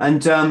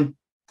 And tell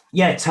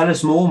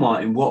us more,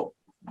 Martin. What,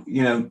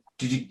 you know,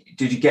 did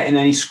you get in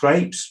any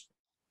scrapes?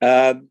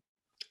 The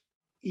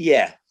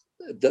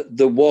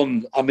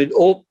one, I mean,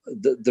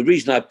 the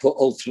reason I put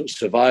Ultimate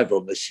Survivor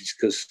on this is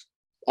because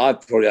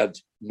I've probably had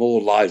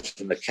more lives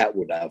than the cat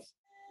would have.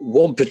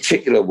 One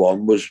particular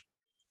one was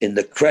in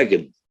the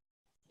Cregan.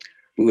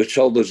 We were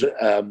told there's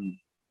an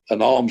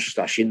arms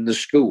stash in the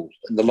school,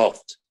 in the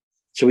loft.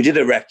 So we did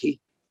a recce.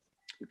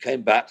 We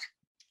came back,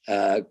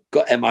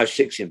 got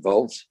MI6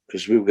 involved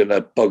because we were going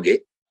to bug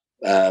it.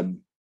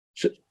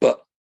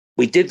 But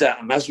we did that,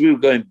 and as we were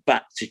going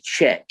back to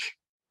check,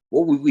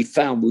 what we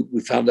found,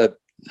 we found a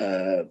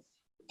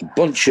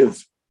bunch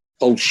of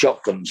old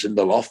shotguns in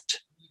the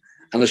loft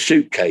and a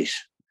suitcase.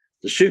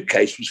 The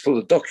suitcase was full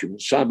of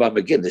documents signed by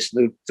McGuinness,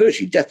 and they were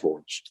virtually death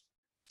warrants.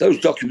 Those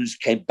documents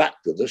came back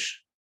with us.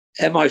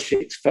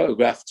 MI6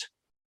 photographed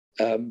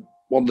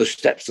one of the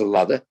steps of the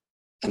ladder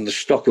and the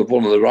stock of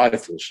one of the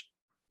rifles.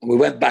 And we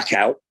went back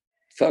out,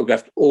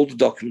 photographed all the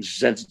documents,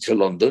 sent it to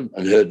London,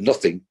 and heard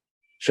nothing.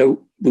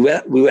 So we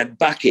went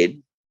back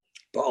in,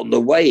 but on the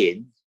way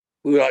in,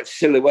 we were like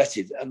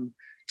silhouetted. And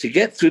to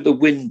get through the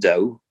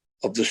window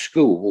of the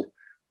school,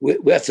 we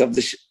had to have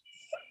this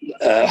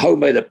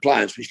homemade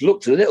appliance, which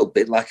looked a little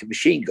bit like a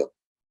machine gun.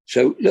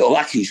 So little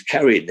Aki's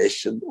carrying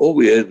this, and all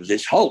we heard was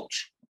this halt.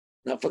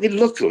 Now, fucking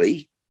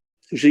luckily,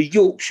 it was a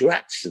Yorkshire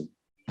accent.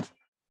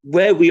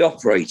 Where we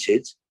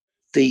operated,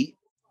 the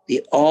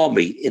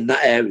army in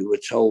that area were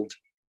told,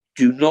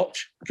 do not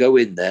go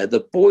in there.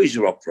 The boys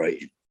are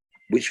operating,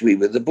 which we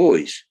were the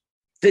boys.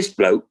 This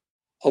bloke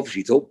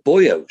obviously thought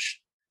boyos,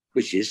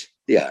 which is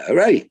the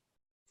IRA.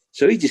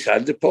 So he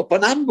decided to pop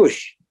an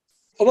ambush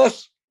on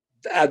us.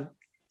 And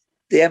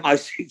the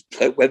MI6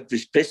 bloke went for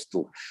his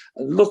pistol.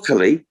 And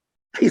luckily,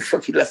 he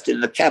fucking left it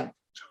in the camp.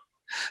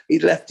 He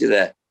left it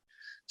there.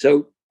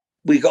 So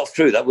we got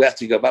through that. We had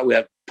to go back. We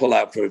had to pull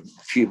out for a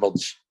few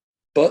months.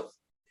 But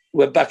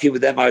went back in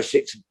with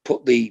MI6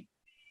 and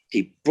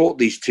he brought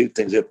these two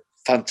things up,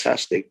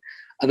 fantastic.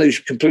 And they was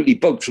completely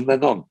bugged from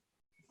then on.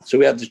 So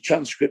we had the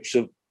transcripts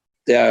of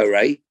the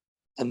IRA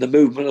and the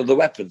movement of the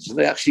weapons. And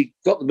they actually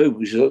got the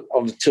movements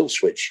on the tilt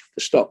switch for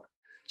stock.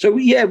 So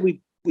yeah,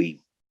 we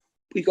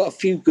got a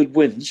few good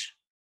wins.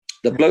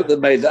 The bloke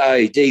that made the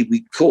IED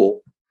we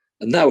caught,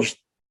 and that was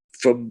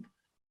from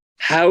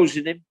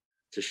housing him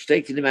to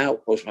staking him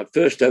out. Was my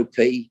first OP,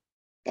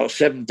 about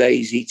 7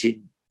 days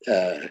eating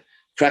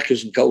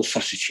crackers and cold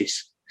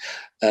sausages,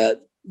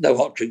 no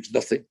hot drinks,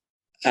 nothing.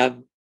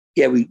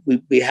 Yeah,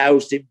 we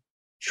housed him,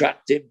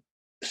 tracked him,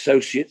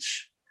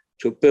 associates,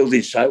 to a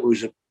building site where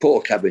was a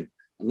porter cabin,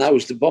 and that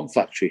was the bomb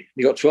factory.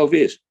 He got 12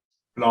 years.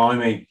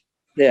 Blimey.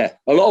 Yeah,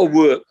 a lot of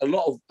work, a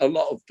lot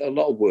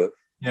of work.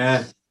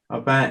 Yeah, I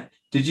bet.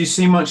 Did you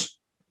see much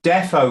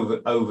death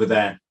over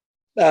there?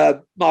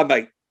 My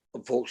mate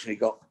unfortunately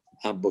got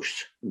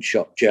ambushed and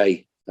shot,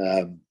 Jay,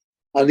 and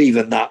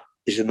even that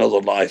is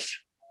another life,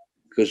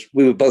 because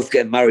we were both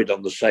getting married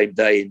on the same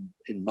day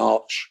in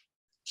March.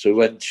 So we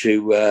went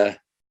to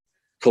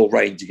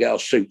Coleraine to get our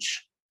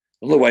suits.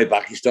 On the way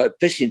back, he started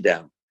pissing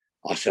down.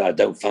 I said, I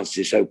don't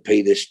fancy this OP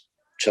this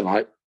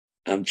tonight.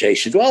 And Jay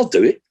said, well, I'll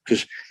do it,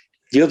 because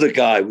the other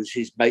guy was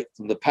his mate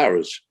from the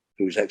Paras,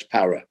 who was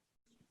ex-Para.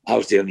 I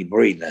was the only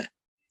Marine there,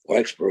 or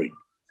ex-Marine.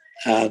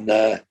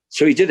 And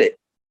so he did it.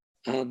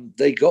 And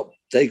they got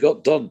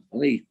done.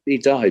 And he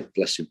died,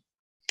 bless him.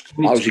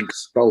 I was in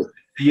control.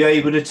 Are you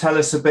able to tell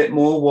us a bit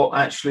more what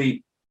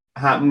actually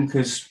happened?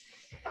 Because,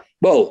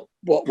 well,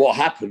 what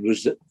happened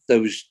was that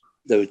there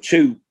were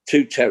two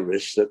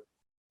terrorists that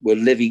were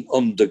living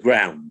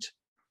underground,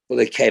 but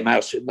they came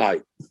out at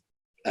night.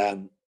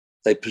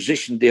 They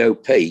positioned the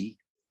OP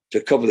to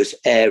cover this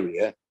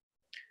area,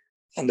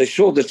 and they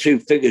saw the two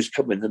figures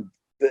coming. And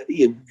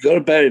you've got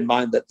to bear in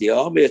mind that the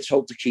army are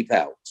told to keep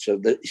out, so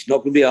that it's not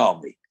going to be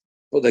army,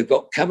 but they've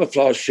got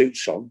camouflage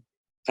suits on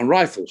and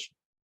rifles.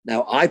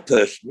 Now, I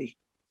personally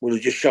would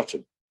have just shot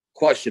them.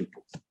 Quite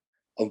simple.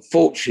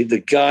 Unfortunately,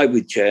 the guy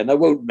with Jay, and I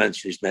won't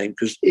mention his name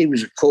because he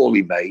was a call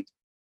he made,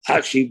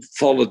 actually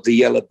followed the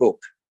yellow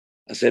book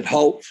and said,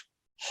 halt,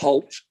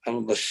 halt. And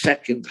on the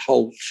second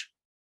halt,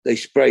 they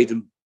sprayed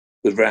him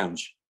with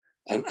rounds.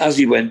 And as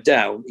he went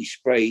down, he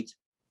sprayed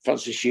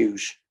Francis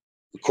Hughes,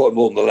 who caught him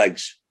on the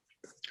legs.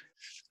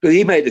 But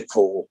he made a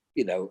call,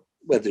 you know,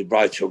 whether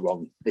right or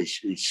wrong,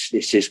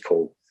 it's his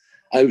call.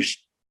 I was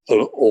an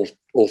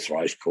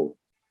authorised call.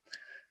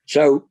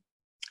 So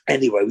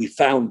Anyway, we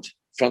found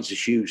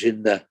Francis Hughes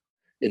in the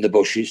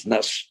bushes, and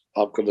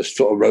I've got a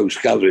sort of rose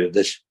gallery of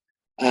this.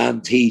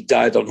 And he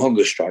died on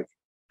hunger strike.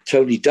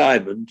 Tony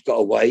Diamond got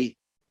away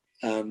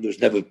and was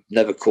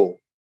never caught.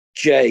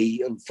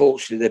 Jay,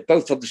 unfortunately, they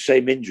both had the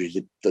same injuries.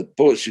 The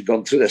bullets had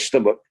gone through their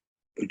stomach,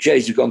 but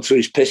Jay's had gone through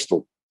his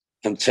pistol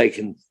and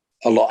taken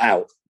a lot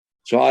out.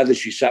 So I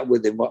literally sat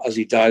with him as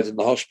he died in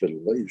the hospital.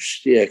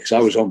 Because I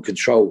was on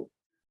control.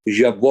 Because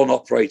you have one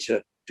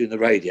operator doing the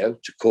radio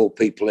to call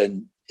people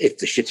in if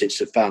the shit hits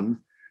the fan,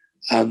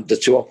 and the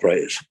two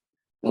operators.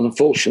 And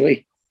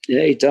unfortunately,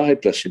 he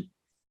died, bless him.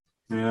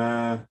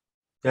 Yeah,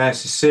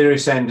 it's a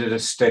serious end of the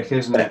stick,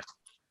 isn't it?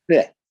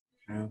 Yeah.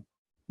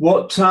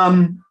 What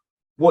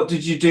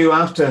did you do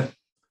after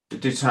the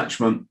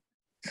detachment?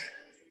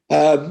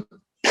 I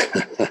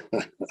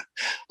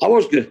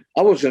was going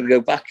to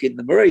go back in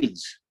the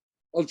Marines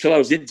until I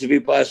was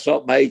interviewed by a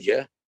sergeant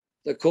major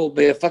that called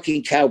me a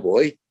fucking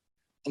cowboy,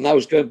 and I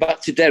was going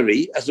back to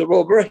Derry as a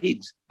Royal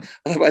Marines.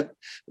 And I went,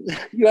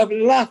 "You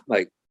having a laugh,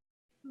 mate?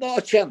 Not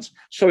a chance."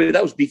 Sorry,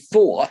 that was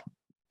before. It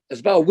was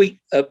about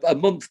a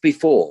month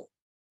before,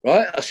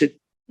 right? I said,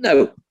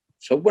 "No."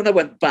 So when I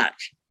went back,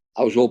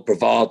 I was all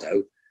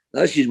bravado.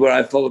 Now, this is where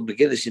I followed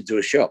McGuinness into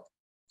a shop,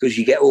 because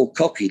you get all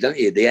cocky, don't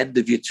you? At the end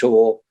of your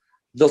tour,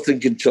 nothing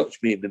can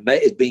touch me. My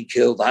mate had been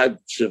killed. I've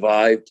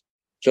survived.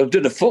 So I'm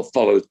doing a foot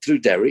follow through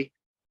Derry,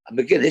 and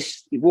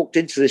McGuinness, he walked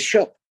into this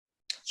shop.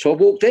 So I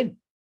walked in,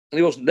 and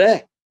he wasn't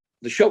there.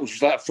 The shop was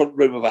just like a front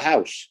room of a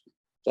house.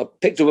 So I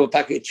picked up a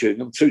packet of chewing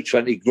gum,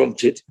 220,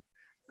 grunted,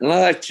 and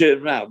I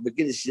turned around.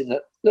 McGuinness is in a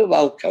little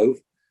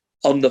alcove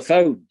on the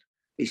phone.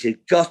 He said,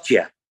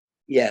 "Gotcha."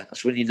 Yeah,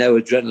 that's when you know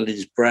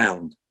adrenaline's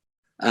brown.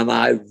 And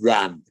I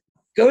ran,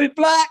 going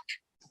black.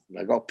 And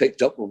I got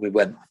picked up when we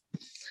went.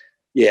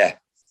 Yeah,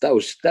 that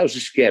was a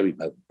scary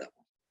moment.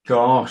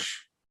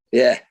 Gosh.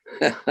 Yeah.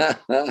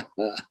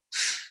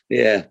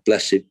 Yeah,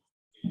 bless him.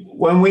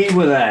 When we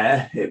were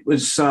there, it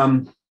was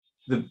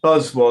the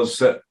buzz was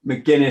that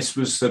McGuinness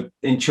was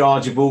in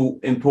charge of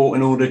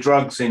importing all the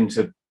drugs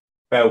into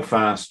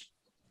Belfast.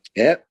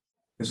 Yeah.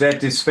 Because they had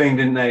this thing,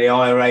 didn't they? The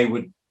IRA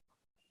would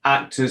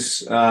act as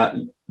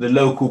the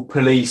local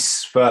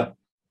police for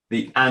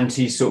the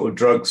anti sort of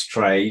drugs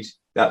trade.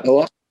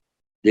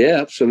 Yeah,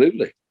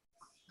 absolutely.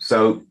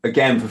 So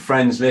again, for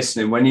friends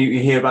listening, when you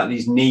hear about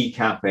these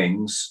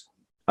kneecappings,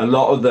 a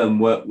lot of them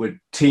were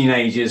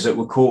teenagers that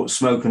were caught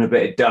smoking a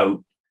bit of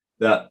dope.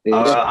 That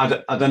I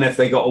don't know if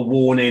they got a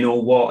warning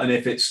or what, and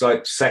if it's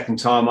like second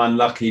time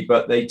unlucky,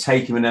 but they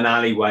take them in an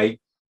alleyway.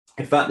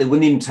 In fact, they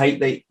wouldn't even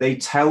they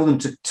tell them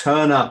to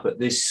turn up at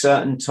this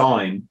certain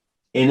time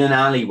in an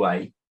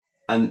alleyway,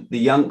 and the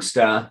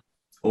youngster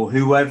or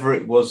whoever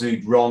it was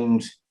who'd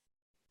wronged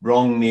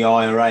the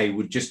IRA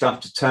would just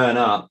have to turn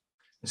up.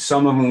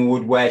 Some of them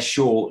would wear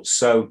shorts,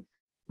 so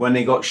when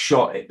they got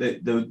shot,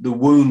 the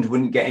wound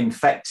wouldn't get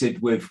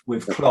infected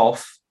with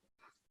cloth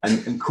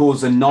and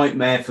cause a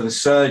nightmare for the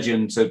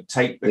surgeon to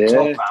take the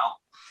cloth out.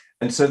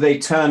 And so they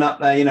turn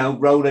up there,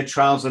 roll their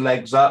trouser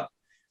legs up,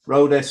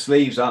 roll their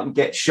sleeves up, and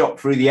get shot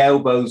through the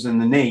elbows and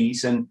the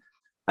knees. And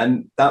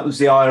that was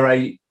the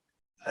IRA.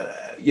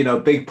 A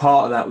big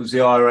part of that was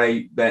the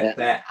IRA,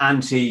 their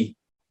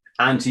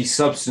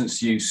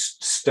anti-substance use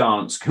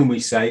stance, can we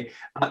say,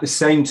 at the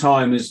same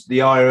time as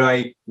the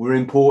IRA were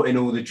importing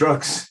all the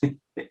drugs.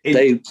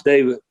 They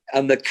were,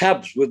 and the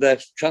cabs were their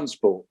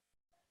transport.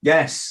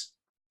 Yes.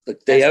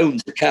 They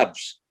owned the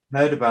cabs.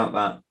 Heard about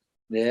that.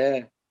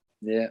 Yeah.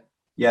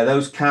 Yeah,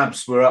 those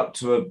cabs were up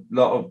to a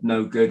lot of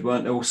no good,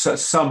 weren't they? Or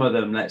some of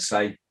them, let's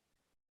say.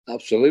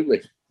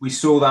 Absolutely. We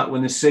saw that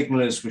when the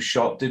signallers were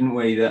shot, didn't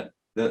we? That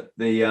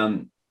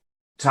the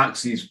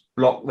taxis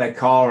blocked their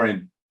car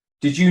in.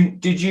 Did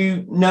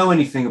you know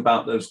anything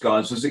about those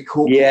guys? Was it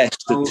called? Yes,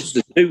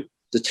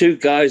 the two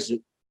guys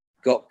that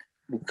got,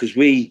 because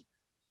we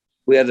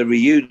had a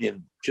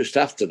reunion just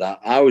after that.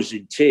 I was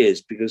in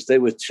tears because they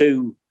were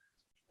two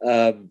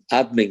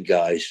admin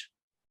guys.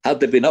 Had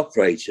they been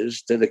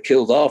operators, they'd have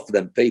killed half of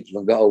them people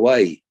and got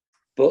away.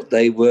 But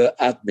they were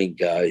admin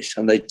guys,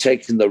 and they'd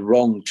taken the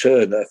wrong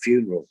turn at a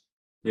funeral.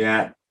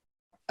 Yeah.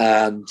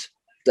 And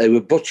they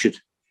were butchered.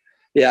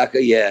 Yeah,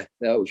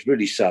 that was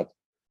really sad.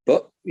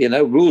 But,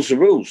 rules are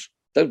rules.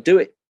 Don't do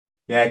it.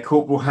 Yeah,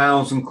 Corporal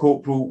Howes and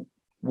Corporal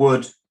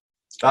Wood,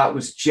 that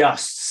was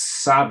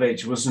just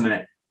savage, wasn't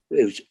it?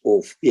 It was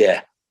awful.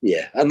 Yeah.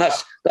 And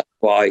that's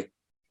why,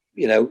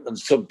 and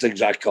some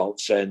things I can't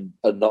say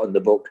and not in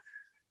the book.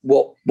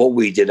 What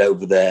we did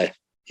over there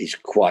is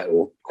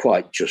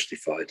quite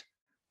justified.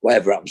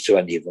 Whatever happens to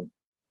any of them.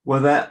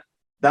 Well,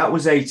 that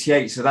was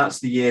 88, so that's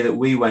the year that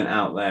we went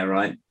out there,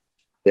 right?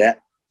 Yeah.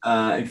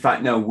 In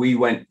fact, no, we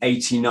went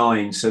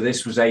 89, so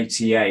this was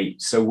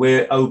 88. So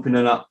we're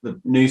opening up the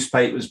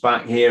newspapers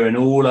back here, and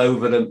all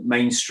over the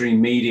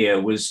mainstream media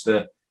was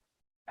the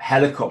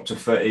helicopter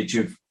footage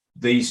of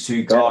these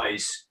two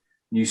guys.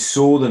 You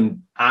saw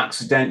them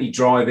accidentally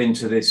drive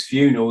into this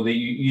funeral.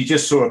 You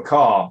just saw a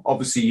car.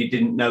 Obviously, you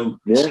didn't know.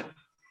 Yeah.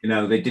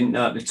 They didn't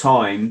know at the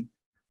time.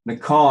 The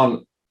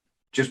car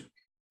just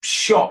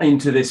shot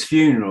into this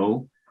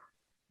funeral.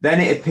 Then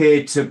it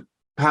appeared to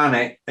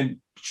panic and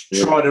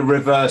try to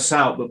reverse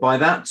out. But by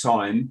that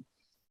time,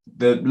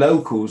 the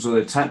locals or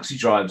the taxi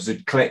drivers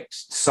had clicked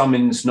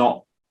something's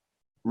not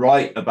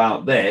right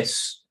about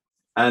this,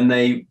 and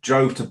they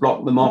drove to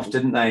block them off,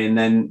 didn't they? And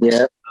then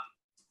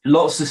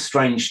lots of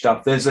strange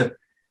stuff. There's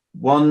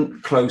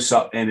one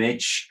close-up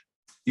image.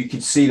 You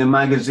could see the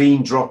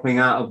magazine dropping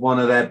out of one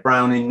of their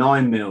Browning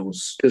 9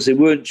 mils. Because they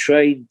weren't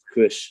trained,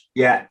 Chris.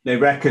 Yeah, they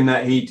reckon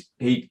that he'd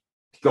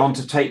gone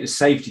to take the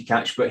safety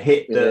catch, but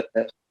hit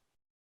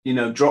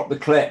drop the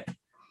clip.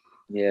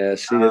 Yeah,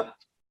 see,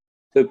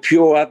 they're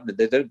pure admin.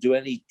 They don't do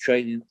any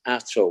training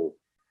at all.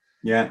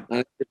 Yeah.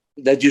 And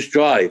they just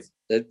drive.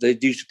 They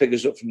used to pick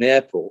us up from the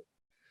airport.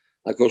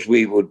 Of course,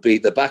 we would be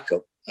the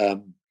backup.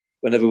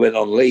 Whenever we went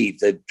on leave,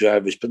 they'd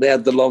drive us. But they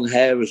had the long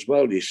hair as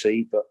well, you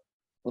see. But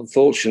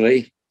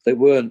unfortunately, they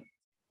weren't.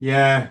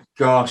 Yeah,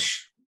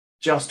 gosh.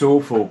 Just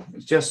awful.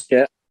 It's just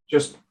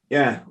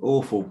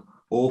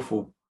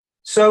awful.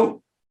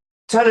 So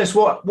tell us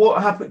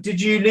what happened.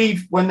 Did you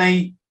leave when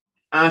they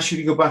asked you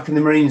to go back in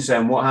the Marines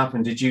then? What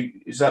happened?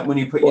 Is that when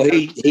you put Well,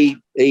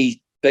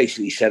 he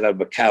basically said I'm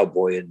a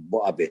cowboy and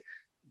what have you.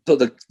 But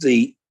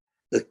the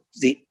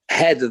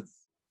head of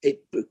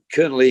it,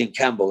 Colonel Ian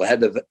Campbell, the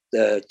head of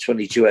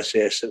 22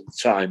 SAS at the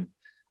time,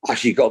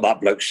 actually got that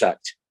bloke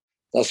sacked.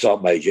 That's our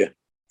major,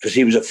 because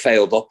he was a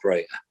failed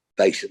operator,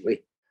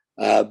 basically.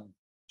 So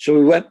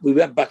we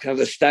went back and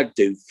had a stag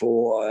do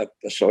a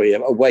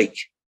wake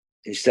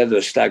instead of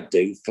a stag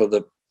do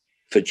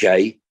for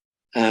Jay,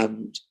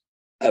 and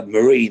a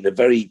Marine, a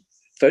very,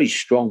 very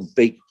strong,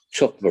 big,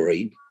 tough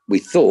Marine, we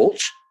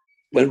thought,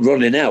 went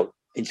running out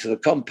into the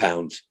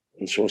compound.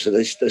 And someone said,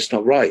 that's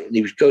not right. And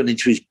he was going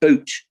into his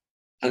boot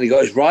and he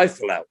got his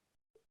rifle out.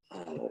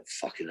 Oh,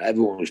 fucking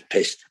everyone was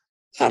pissed.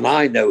 And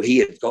I know he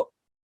had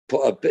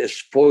put a bit of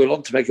spoil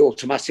on to make it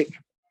automatic.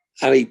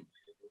 And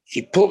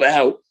he pulled it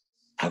out.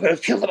 I'm going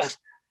to kill the man.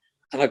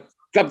 And I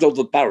grabbed hold of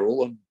the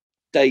barrel, and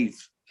Dave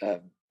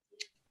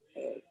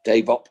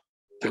Op,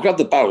 I grabbed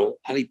the barrel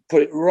and he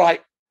put it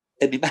right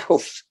in my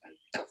mouth,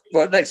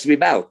 right next to my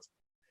mouth.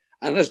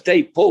 And as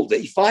Dave pulled it,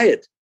 he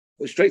fired.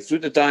 Went straight through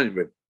the dining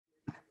room.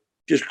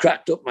 Just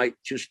cracked up, mate.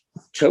 Just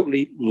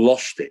totally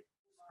lost it.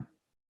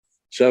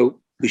 So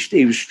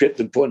he was stripped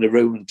and put in a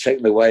room and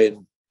taken away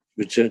and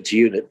returned to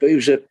unit. But he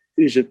was a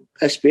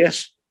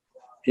SBS,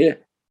 yeah.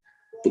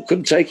 But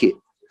couldn't take it.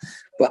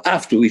 But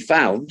after we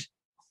found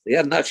he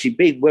hadn't actually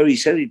been where he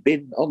said he'd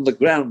been, on the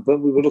ground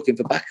when we were looking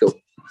for backup.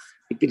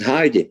 He'd been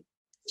hiding.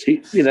 So,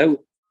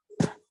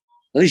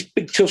 and these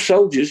big tough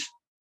soldiers,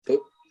 but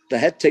the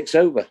head takes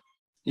over.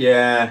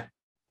 Yeah,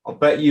 I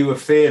bet you were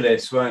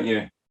fearless, weren't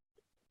you?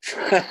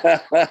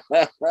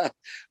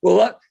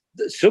 Well,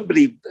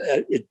 somebody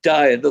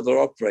died, another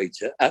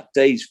operator.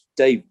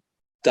 Dave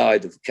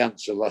died of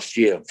cancer last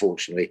year,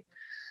 unfortunately.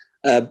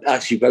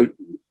 Actually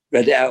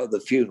read it out at the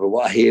funeral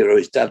what a hero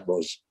his dad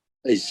was,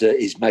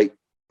 his mate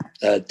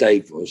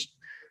Dave was,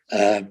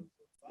 and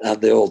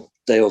they all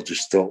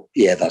just thought,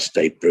 yeah, that's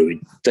Dave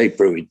Bruin. Dave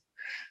Bruin,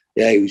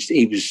 yeah,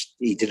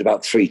 he did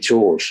about 3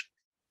 tours.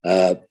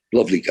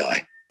 Lovely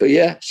guy, but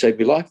yeah,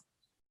 saved my life.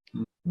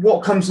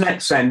 What comes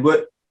next then?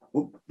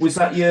 Was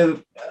that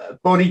your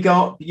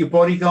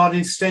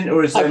bodyguarding stint,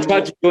 or is I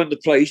tried to join the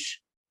police,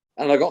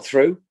 and I got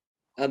through.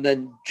 And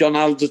then John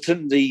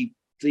Alderton, the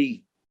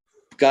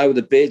guy with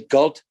the beard,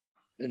 God,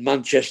 in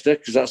Manchester,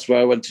 because that's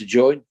where I went to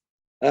join,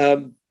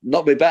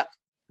 knocked me back.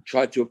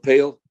 Tried to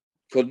appeal,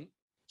 couldn't.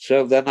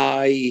 So then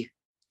I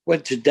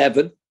went to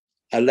Devon.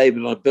 I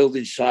laboured on a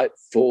building site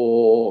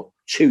for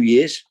 2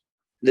 years.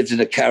 Lived in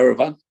a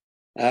caravan.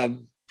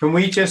 Can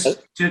we just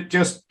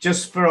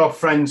for our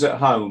friends at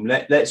home,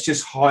 let's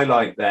just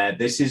highlight there.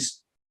 This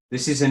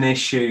is an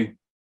issue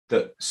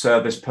that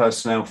service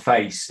personnel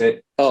face.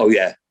 Oh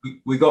yeah,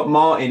 we got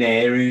Martin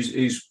here,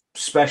 who's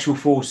special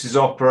forces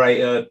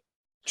operator,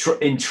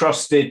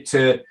 entrusted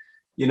to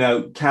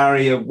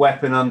carry a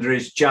weapon under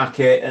his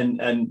jacket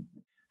and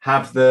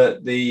have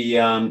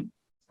the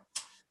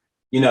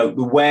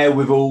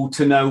wherewithal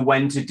to know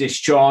when to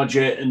discharge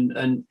it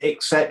and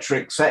et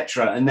cetera,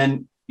 and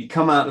then you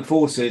come out of the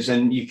forces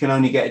and you can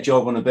only get a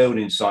job on a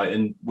building site,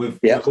 and we've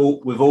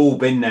all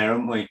been there,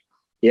 haven't we?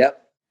 Yep.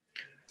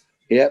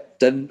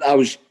 Then I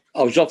was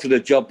offered a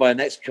job by an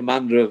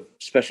ex-commander of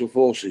special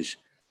forces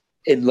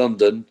in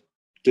London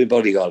doing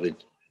bodyguarding.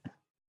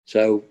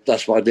 So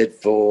that's what I did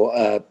for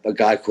a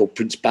guy called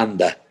Prince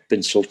Bandar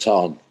bin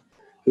Sultan,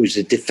 who was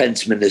the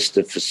defense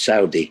minister for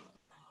Saudi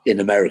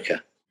in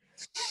America.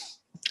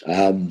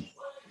 Did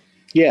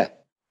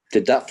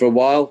that for a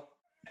while.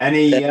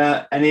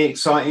 Any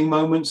exciting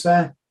moments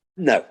there?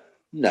 No.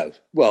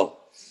 Well,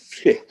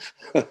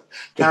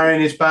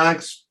 carrying his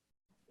bags?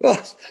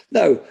 Well,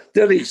 no.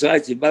 The only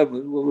exciting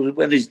moment was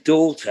when his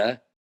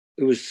daughter,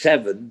 who was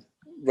 7,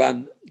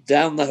 ran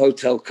down the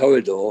hotel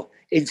corridor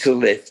into the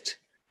lift,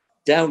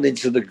 down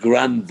into the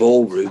grand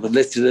ballroom, and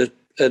lifted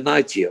her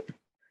nightie up.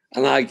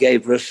 And I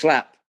gave her a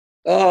slap.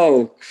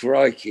 Oh,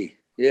 crikey.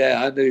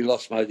 Yeah, I nearly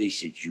lost my... He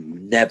said, you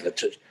never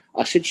touch...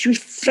 I said, she was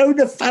throwing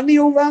a fanny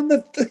all around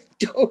the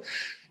door.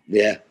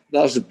 Yeah,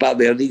 That was about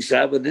the only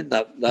excitement in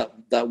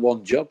that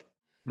one job.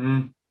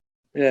 Mm.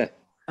 Yeah.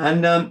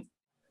 And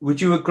would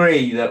you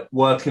agree that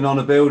working on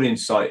a building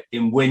site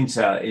in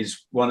winter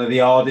is one of the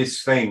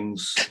hardest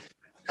things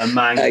a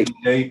man can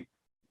do?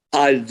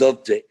 I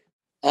loved it.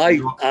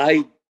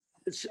 One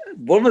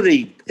of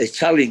the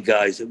Italian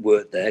guys that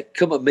worked there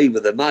come at me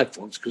with a knife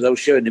once because I was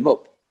showing him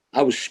up.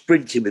 I was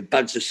sprinting with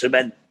bags of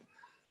cement.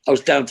 I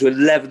was down to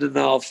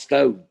 11.5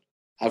 stone.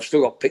 I've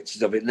still got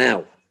pictures of it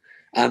now.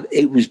 And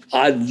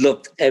I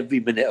loved every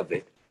minute of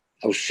it.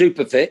 I was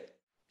super fit,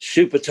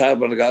 super tired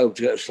when I got home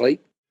to go to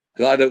sleep.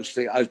 Because I don't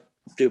sleep. I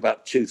do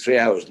about 2-3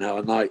 hours now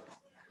a night.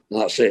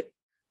 And that's it.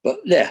 But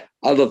yeah,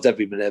 I loved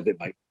every minute of it,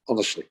 mate.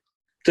 Honestly.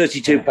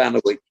 £32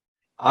 a week.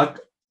 I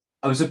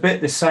was a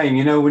bit the same,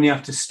 you know, when you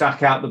have to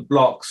stack out the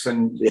blocks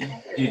and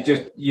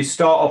you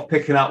start off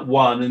picking up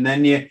one and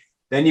then you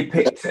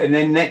pick, and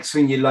then next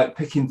thing you're like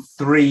picking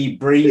 3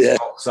 breeze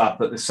blocks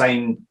up at the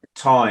same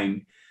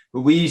time.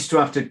 But we used to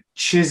have to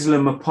chisel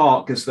them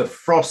apart because the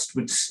frost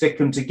would stick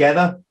them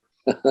together.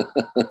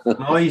 And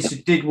I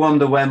did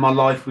wonder where my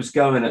life was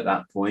going at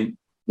that point.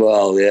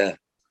 Well, yeah.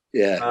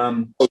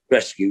 I was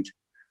rescued.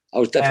 I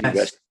was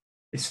definitely rescued.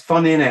 It's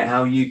funny, isn't it,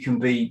 how you can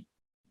be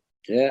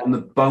on the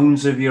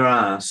bones of your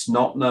ass,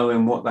 not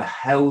knowing what the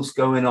hell's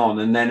going on,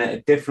 and then at a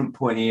different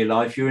point in your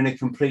life, you're in a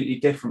completely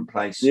different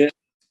place. Yeah.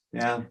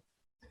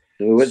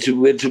 We went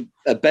to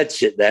a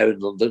bedsit there in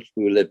London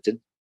we lived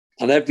in,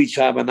 and every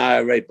time an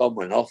IRA bomb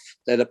went off,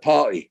 they had a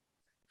party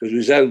because it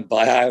was owned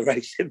by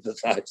IRA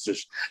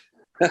sympathisers.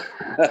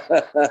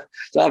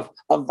 So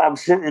I'm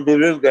sitting in the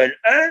room going,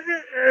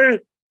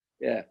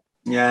 yeah.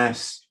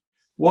 Yes.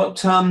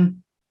 What?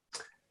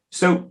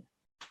 So,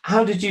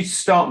 how did you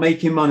start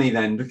making money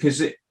then?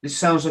 Because it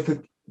sounds like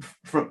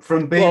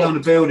from being on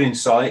a building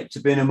site to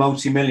being a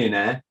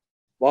multi-millionaire.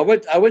 Well,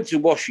 I went to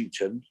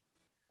Washington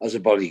as a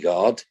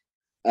bodyguard.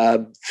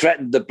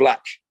 Threatened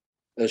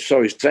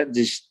threatened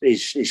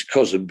his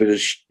cousin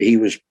because he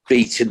was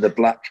beating the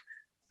black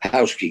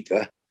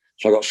housekeeper.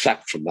 So I got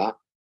sacked from that.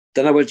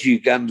 Then I went to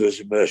Uganda as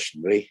a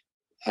mercenary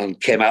and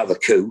came out of the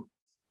coup.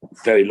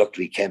 Very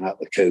luckily came out of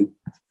the coup.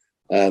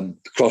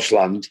 Across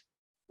land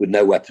with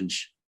no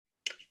weapons.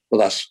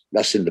 Well,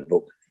 that's in the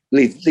book.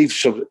 Leave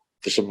some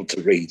for someone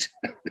to read.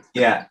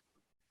 Yeah.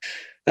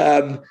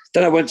 Then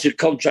I went to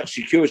contract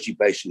security,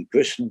 basically,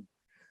 Chris, and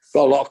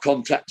got a lot of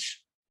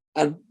contacts.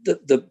 And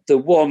the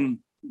one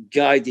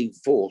guiding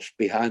force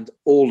behind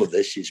all of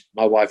this is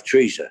my wife,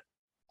 Teresa.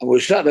 And we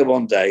sat there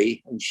one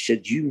day and she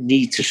said, "You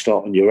need to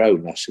start on your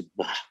own." I said,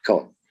 "Nah, I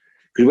can't."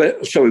 We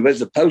went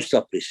to the post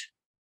office.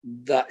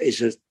 That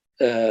is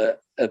a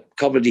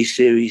comedy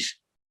series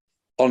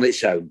on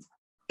its own.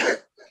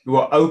 You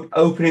were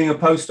opening a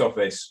post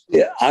office?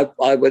 Yeah,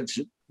 I went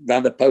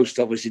around the post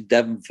office in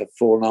Devon for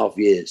 4.5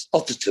 years.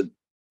 Otterton.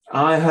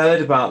 I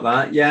heard about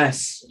that,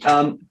 yes.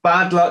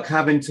 Bad luck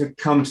having to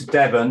come to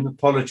Devon.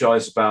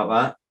 Apologise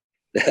about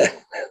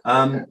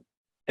that.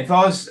 If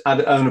I was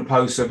to own a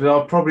post office,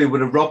 I probably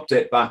would have robbed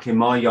it back in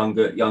my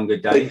younger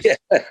days.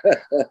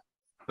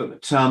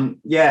 But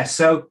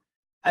so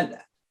and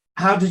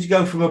how did you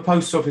go from a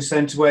post office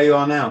then to where you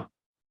are now?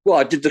 Well,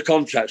 I did the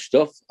contract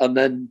stuff and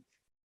then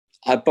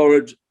I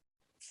borrowed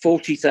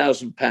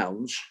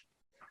 £40,000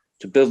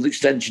 to build an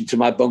extension to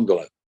my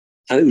bungalow.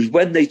 And it was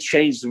when they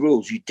changed the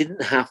rules, you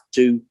didn't have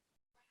to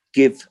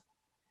give,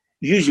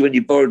 usually when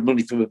you borrowed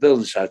money from a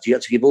building site, you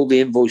had to give all the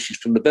invoices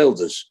from the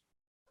builders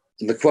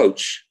and the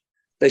quotes.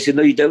 They said,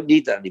 no, you don't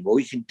need that anymore.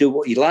 You can do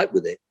what you like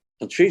with it.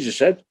 And Teresa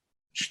said,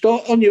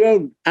 start on your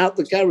own, out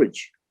the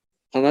garage.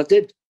 And I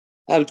did.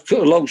 I cut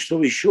a long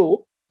story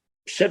short,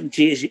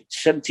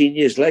 17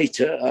 years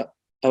later,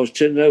 I was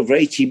turning over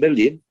 80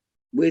 million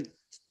with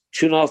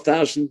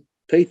 2,500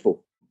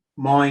 people.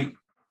 My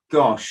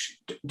gosh.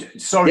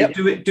 Sorry,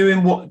 Yep.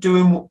 Doing what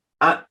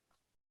at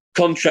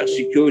Contract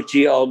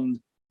security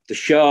on the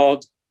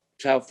Shard,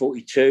 Tower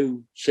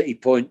 42, City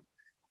Point.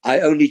 I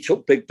only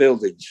took big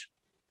buildings.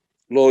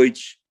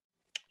 Lloyd's.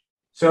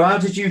 So how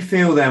did you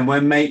feel then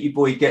when Matey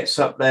Boy gets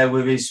up there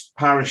with his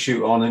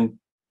parachute on and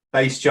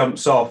base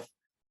jumps off?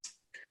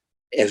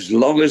 As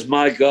long as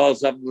my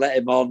guards haven't let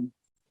him on,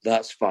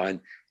 that's fine.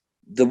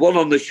 The one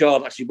on the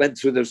Shard actually went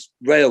through the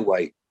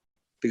railway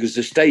because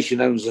the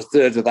station owns a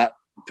third of that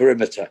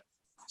perimeter.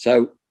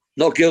 So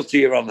not guilty,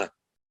 Your Honour.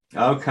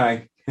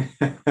 Okay.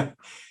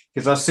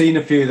 Because I've seen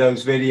a few of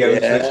those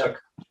videos. Yeah.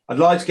 I'd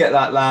like to get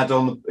that lad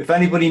on. If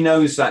anybody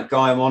knows that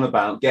guy I'm on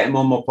about, get him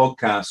on my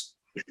podcast.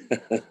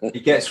 He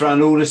gets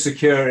around all the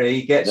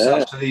security. He gets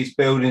up to these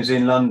buildings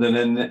in London,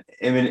 and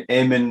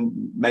him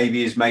and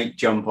maybe his mate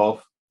jump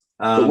off.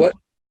 I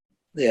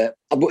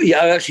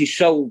actually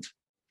sold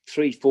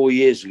 3-4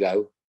 years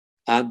ago,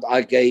 and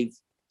I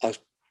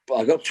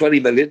got 20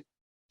 million.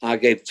 I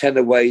gave 10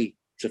 away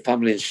to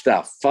family and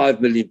staff, 5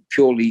 million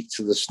purely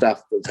to the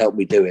staff that helped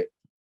me do it.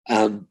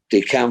 And the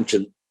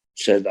accountant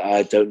said,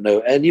 I don't know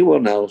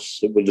anyone else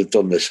that would have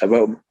done this. I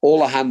wrote them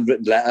all a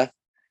handwritten letter,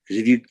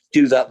 because if you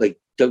do that, they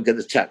don't get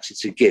the tax.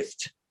 It's a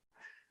gift.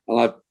 And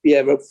I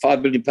wrote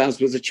 £5 million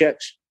worth of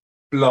checks.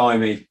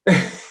 Blimey.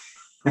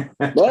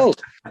 Well,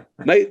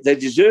 mate, they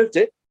deserved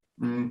it.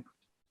 Mm.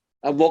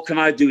 And what can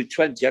I do with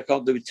 20? I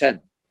can't do with 10.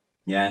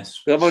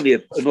 Yes. I'm only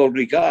an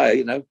ordinary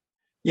guy,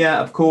 Yeah,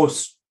 of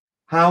course.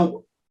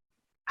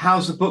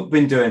 How's the book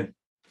been doing?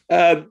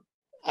 I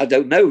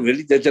don't know,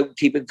 really. They don't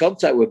keep in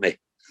contact with me.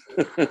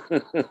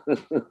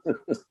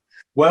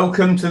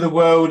 Welcome to the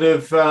world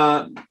of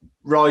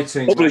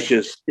writing.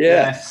 Publishers, mate.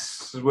 yeah.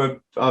 Yes,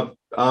 I've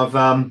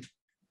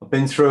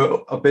been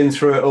through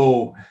it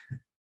all.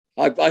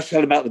 I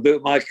sell them out the boot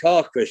of my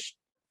car, Chris.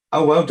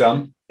 Oh, well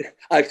done.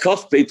 I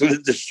cost people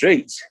in the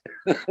streets.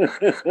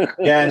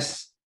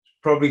 Yes,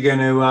 probably going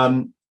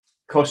to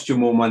cost you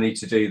more money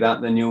to do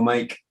that than you'll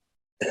make.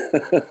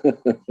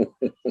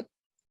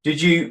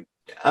 Did you,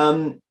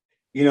 how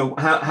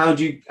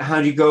do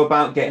you go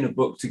about getting a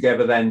book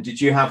together? Then did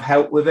you have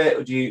help with it,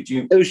 or do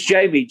you? It was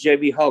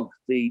Jamie Hogg.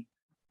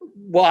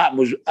 What happened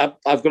was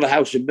I've got a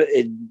house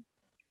in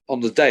on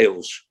the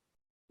Dales,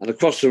 and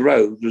across the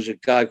road was a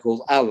guy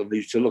called Alan who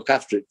used to look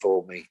after it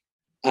for me.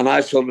 And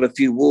I told him a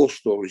few war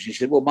stories. He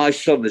said, "Well, my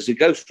son is a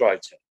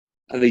ghostwriter,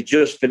 and he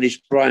just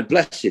finished Brian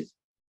Blessed."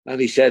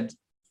 And he said,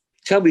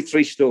 "Tell me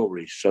 3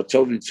 stories." So I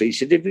told him 3. He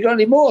said, "Have you got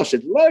any more?" I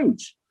said,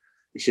 "Loads."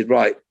 He said,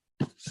 "Right,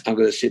 I'm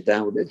going to sit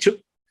down with it." It took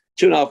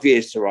 2.5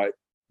 years to write.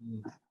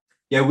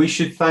 Yeah, we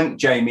should thank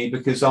Jamie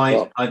because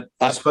I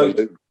spoke.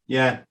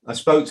 Yeah, I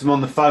spoke to him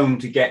on the phone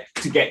to get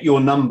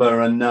your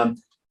number, and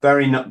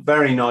very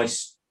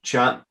nice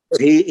chat.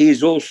 He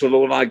is also the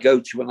one I go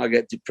to when I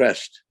get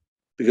depressed,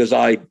 because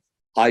I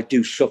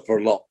do suffer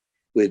a lot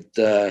with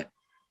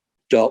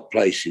dark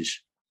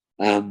places,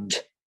 and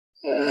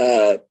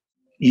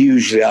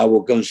usually I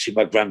will go and see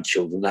my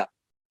grandchildren.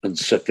 And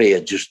Sophia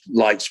just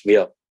lights me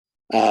up.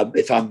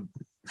 If I'm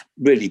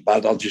really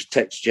bad, I'll just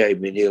text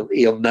Jamie and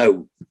he'll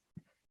know,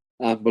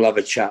 and we'll have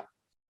a chat.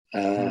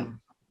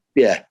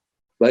 Yeah,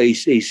 but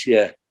he's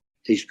a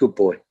good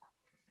boy.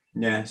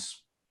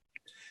 Yes.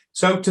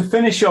 So to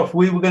finish off,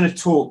 we were going to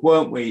talk,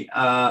 weren't we,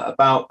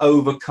 about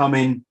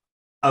overcoming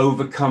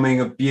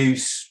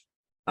abuse.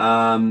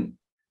 What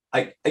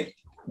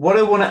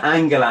I want to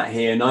angle at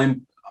here, and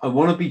I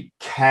want to be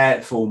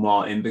careful,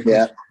 Martin,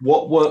 because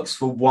what works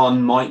for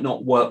one might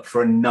not work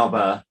for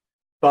another.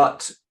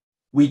 But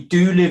we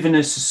do live in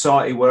a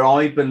society where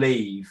I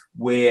believe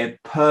we're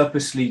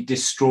purposely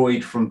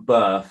destroyed from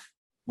birth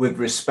with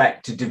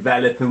respect to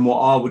developing what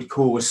I would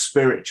call a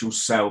spiritual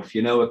self,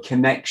 a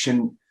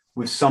connection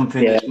with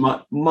something that's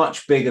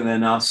much bigger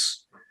than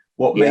us,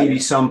 what maybe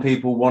some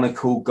people want to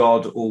call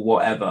God or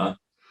whatever.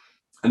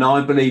 And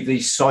I believe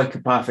these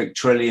psychopathic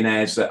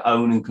trillionaires that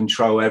own and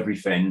control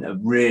everything are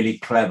really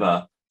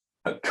clever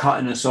at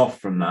cutting us off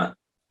from that.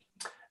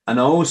 And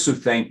I also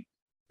think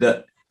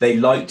that they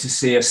like to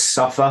see us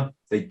suffer.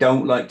 They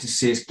don't like to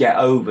see us get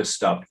over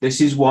stuff.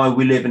 This is why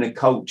we live in a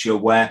culture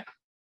where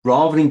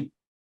rather than,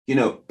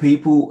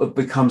 people have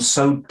become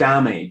so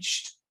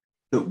damaged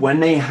that when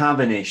they have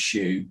an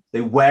issue,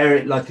 they wear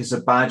it like as a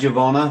badge of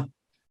honor,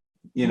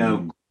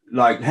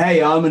 like,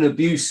 hey, I'm an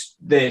abuse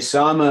this,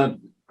 and I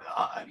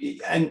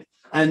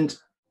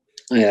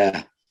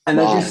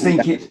just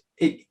think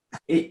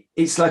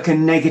it's like a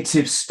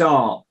negative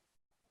start,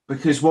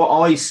 because what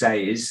I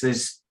say is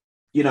there's,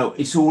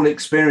 it's all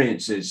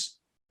experiences.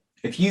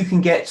 If you can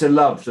get to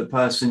love the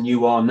person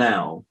you are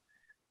now,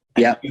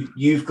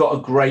 you've got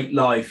a great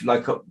life.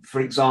 Like, for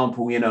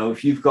example,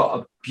 if you've got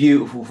a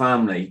beautiful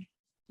family,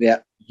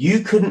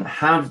 you couldn't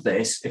have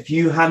this if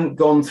you hadn't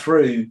gone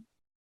through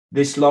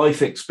this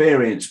life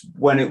experience,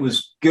 when it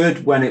was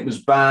good, when it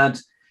was bad.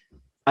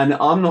 And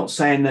I'm not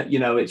saying that,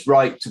 it's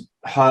right to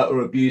hurt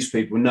or abuse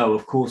people. No,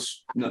 of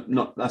course,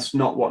 not. That's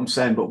not what I'm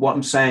saying. But what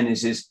I'm saying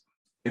is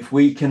if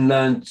we can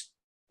learn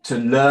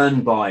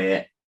by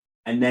it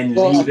and then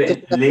leave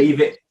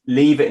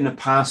it in the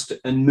past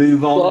and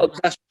move on. Well,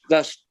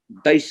 that's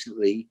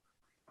basically,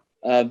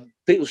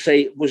 people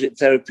say, was it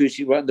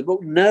therapeutic writing the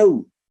book?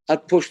 No, I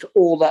pushed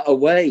all that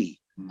away.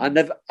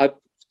 I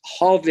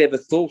hardly ever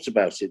thought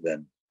about it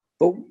then.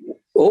 But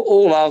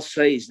all I'll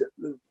say is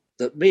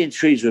that me and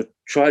Teresa have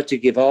tried to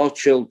give our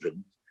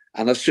children,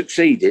 and have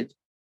succeeded,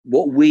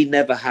 what we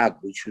never had,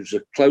 which was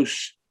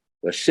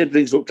where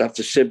siblings looked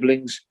after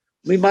siblings.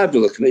 My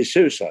brother committed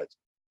suicide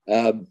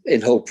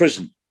in Hull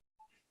prison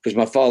because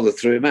my father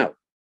threw him out.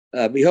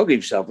 He hugged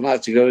himself, and I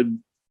had to go and,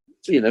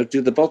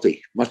 do the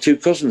body. My 2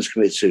 cousins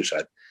committed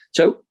suicide.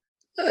 So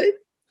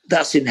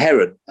that's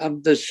inherent.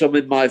 And there's some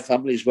in my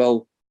family as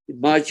well.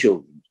 My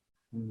children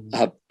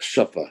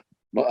suffer.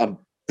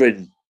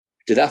 Bryn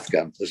did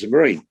Afghan as a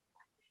Marine,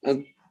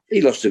 and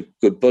he lost a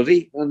good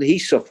buddy, and he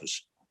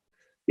suffers.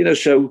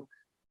 So,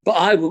 but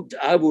I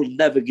will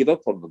never give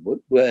up on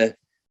them. Where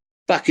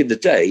back in the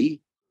day,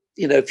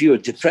 if you were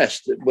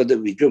depressed, whether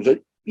it be drugs,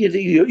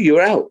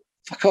 you're out.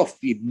 Fuck off,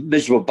 you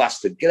miserable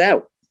bastard, get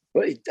out.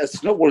 But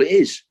that's not what it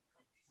is.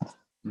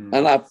 And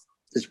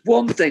there's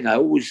one thing I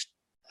always,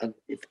 and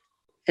if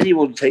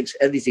anyone takes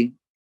anything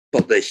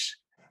but this,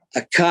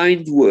 a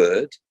kind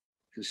word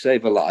can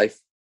save a life.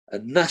 A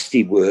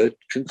nasty word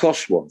can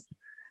cost one.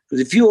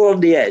 Because if you're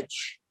on the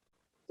edge,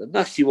 the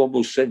nasty one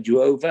will send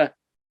you over,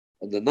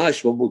 and the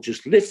nice one will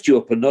just lift you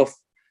up enough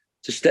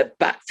to step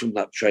back from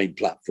that train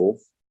platform,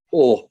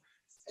 or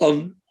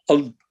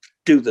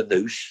undo the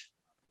noose,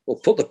 or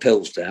put the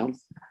pills down,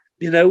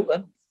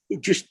 and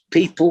it just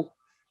people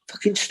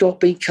fucking stop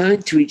being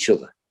kind to each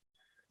other.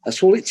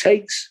 That's all it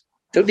takes.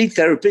 Don't need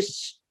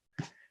therapists.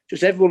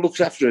 Just everyone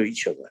looks after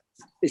each other.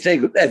 It's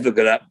never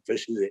going to happen for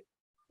us, is it?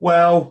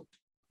 Well,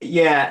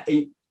 yeah,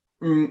 it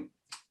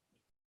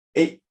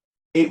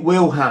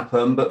will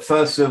happen. But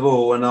first of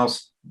all, and I'll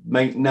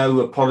make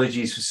no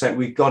apologies for saying,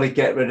 we've got to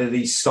get rid of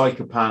these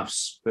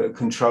psychopaths that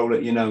control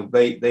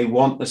it. They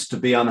want us to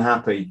be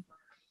unhappy.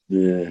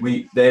 Yeah.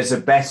 There's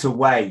a better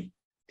way.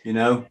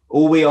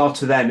 All we are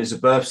to them is a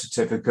birth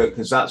certificate,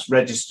 because that's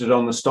registered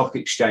on the stock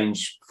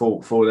exchange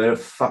for their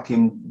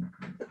fucking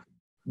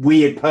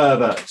weird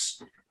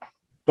perverts.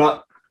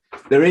 But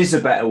there is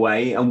a better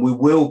way, and we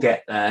will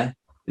get there.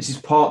 This is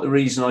part of the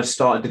reason I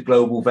started the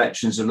Global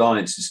Veterans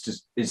Alliance,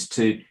 is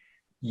to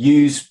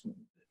use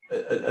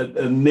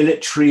a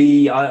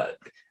military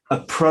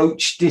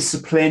approach,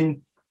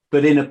 discipline,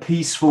 but in a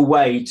peaceful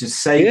way, to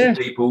say to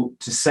people,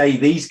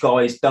 these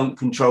guys don't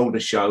control the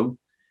show.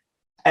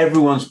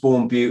 Everyone's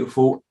born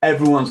beautiful.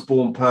 Everyone's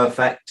born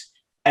perfect.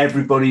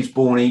 Everybody's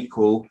born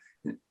equal.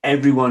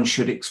 Everyone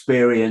should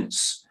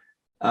experience,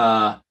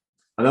 I'll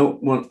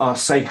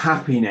say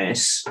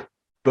happiness,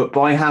 but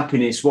by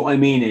happiness, what I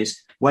mean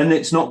is, when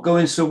it's not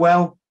going so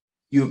well,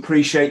 you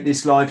appreciate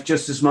this life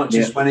just as much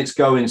as when it's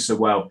going so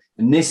well.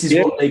 And this is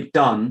what they've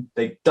done.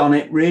 They've done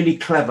it really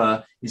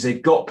clever, is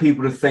they've got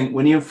people to think,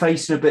 when you're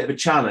facing a bit of a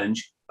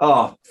challenge,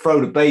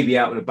 throw the baby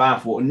out with the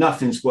bathwater,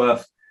 nothing's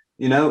worth,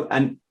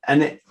 and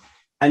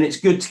it's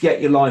good to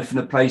get your life in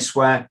a place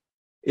where,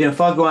 if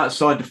I go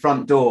outside the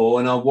front door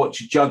and I watch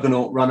a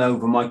juggernaut run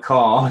over my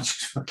car, I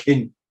just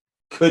fucking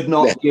could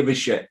not give a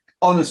shit.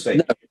 Honestly.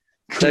 No.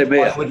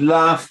 I would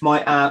laugh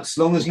my ass. As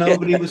long as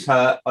nobody was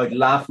hurt, I'd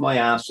laugh my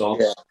ass off.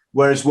 Yeah.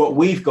 Whereas what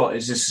we've got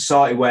is a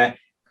society where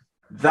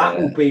that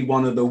will be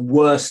one of the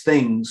worst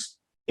things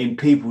in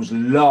people's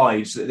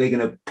lives, that they're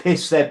going to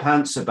piss their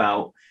pants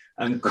about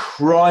and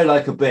cry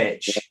like a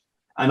bitch.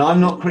 And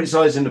I'm not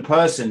criticizing the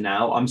person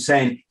now. I'm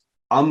saying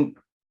and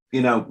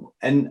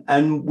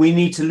we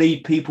need to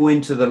lead people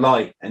into the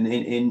light, and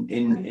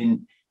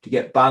in to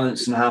get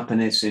balance and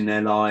happiness in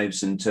their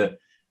lives, and to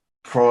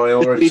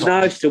prioritize. Be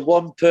nice to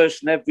one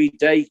person every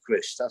day,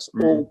 Chris. That's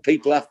all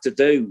people have to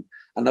do.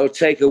 And they'll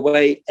take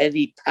away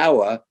any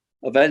power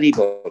of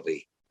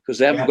anybody, because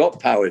they haven't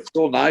got power. It's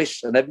all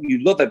nice, and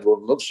you love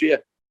everyone, loves you.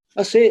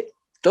 That's it.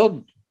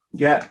 Done.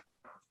 Yeah.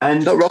 And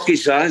it's not rocket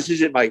science,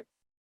 is it, mate?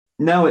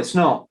 No, it's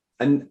not.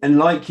 And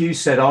like you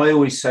said, I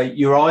always say,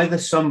 you're either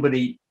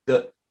somebody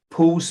that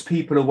pulls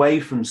people away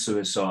from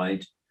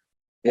suicide,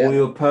 or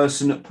you're a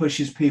person that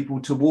pushes people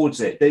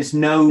towards it. There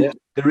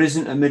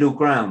isn't a middle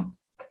ground.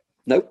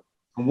 Nope.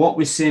 And what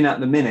we're seeing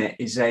at the minute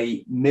is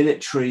a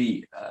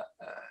military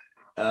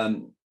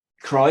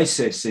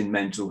crisis in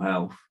mental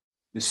health.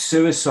 The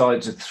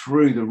suicides are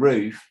through the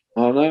roof.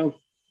 I know.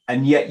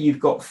 And yet you've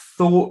got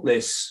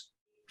thoughtless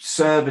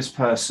service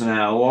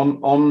personnel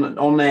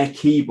on their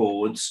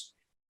keyboards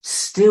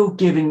still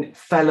giving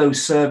fellow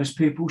service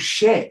people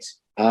shit.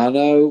 I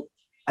know.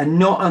 And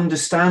not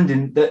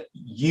understanding that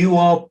you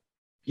are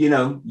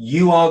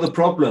the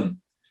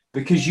problem,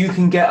 because you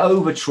can get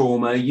over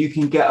trauma, you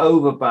can get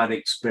over bad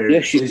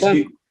experiences.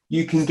 Yes,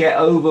 you can get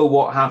over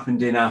what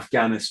happened in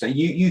Afghanistan.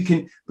 You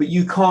can, but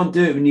you can't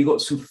do it when you've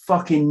got some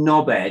fucking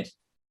knobhead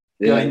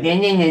going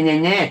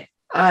nah.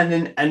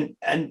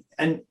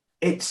 And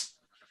it's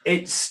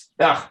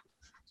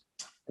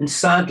and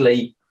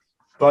sadly,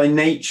 by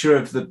nature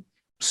of the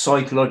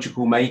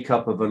psychological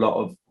makeup of a lot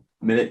of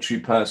military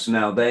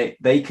personnel,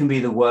 they can be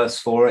the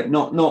worst for it.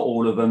 Not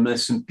all of them.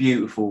 There's some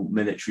beautiful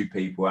military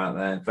people out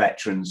there,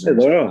 veterans,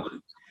 there are.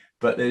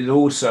 But there's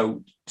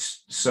also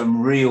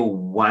some real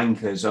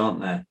wankers,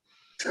 aren't there?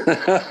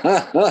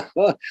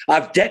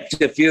 I've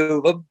decked a few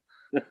of them.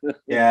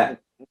 Yeah,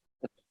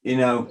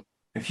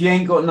 if you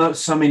ain't got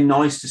something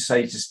nice to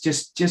say,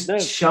 just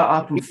shut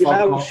up and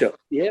fuck off. Shut.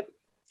 Yep,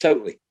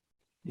 totally.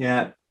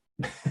 Yeah.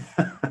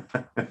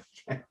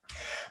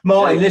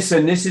 Martin,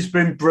 listen, this has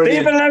been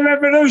brilliant. Viva la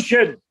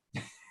revolution!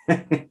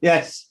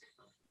 Yes,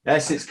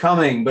 it's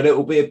coming, but it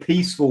will be a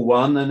peaceful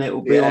one, and it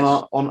will be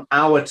on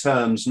our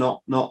terms,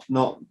 not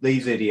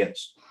these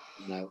idiots.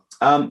 No,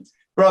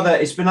 brother,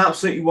 it's been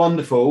absolutely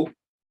wonderful.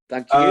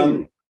 Thank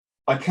you.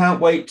 I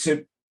can't wait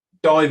to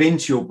dive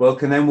into your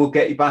book, and then we'll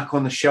get you back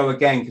on the show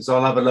again, because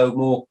I'll have a load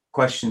more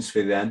questions for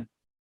you then.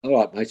 All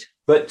right, mate.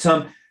 But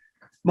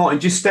Martin,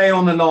 just stay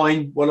on the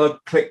line while I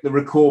click the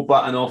record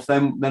button off.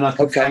 Then I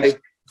can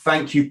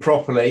thank you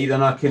properly.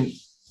 Then I'm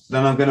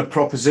going to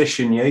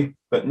proposition you,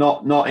 but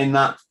not in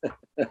that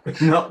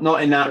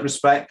not in that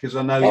respect, because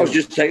I know I was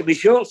just taking my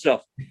shorts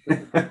off.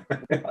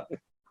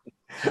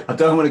 I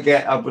don't want to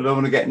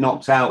get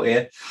knocked out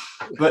here.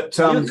 But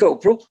You're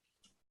corporal.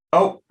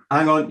 Oh,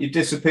 hang on, you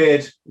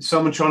disappeared. Is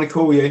someone trying to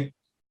call you?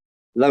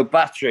 Low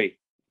battery.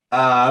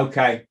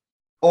 Okay.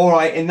 All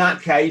right. In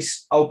that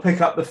case, I'll pick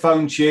up the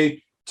phone to you.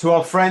 To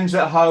our friends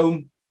at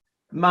home,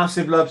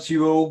 massive love to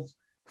you all.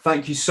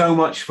 Thank you so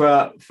much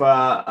for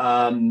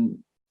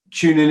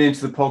tuning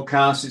into the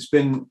podcast. It's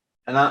been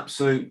an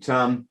absolute.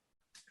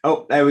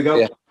 There we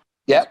go.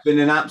 Yeah. It's been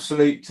an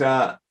absolute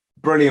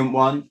brilliant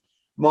one.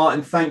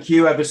 Martin, thank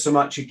you ever so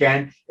much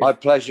again. My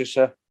pleasure,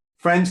 sir.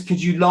 Friends,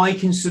 could you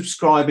like and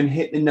subscribe and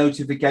hit the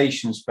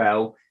notifications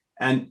bell?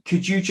 And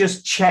could you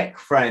just check,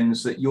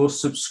 friends, that you're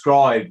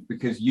subscribed,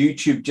 because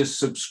YouTube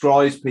just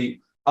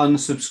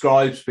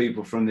unsubscribes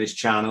people from this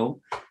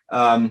channel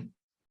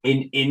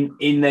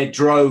in their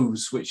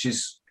droves, which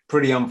is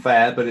pretty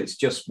unfair, but it's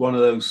just one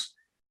of those,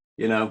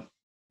 I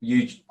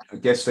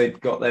guess they've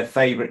got their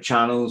favorite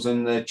channels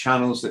and the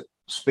channels that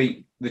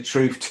speak the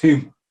truth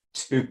too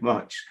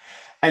much.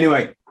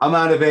 Anyway, I'm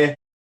out of here.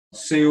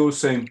 See you all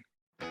soon.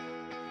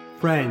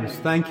 Friends,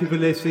 thank you for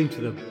listening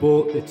to the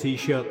Bought the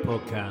T-Shirt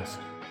podcast.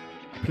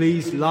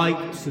 Please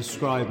like,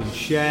 subscribe and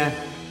share.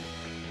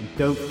 And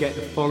don't forget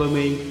to follow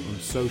me on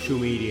social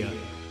media.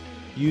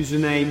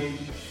 Username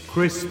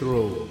Chris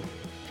Thrall.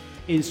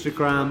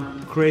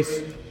 Instagram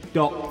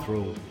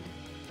Chris.Thrall.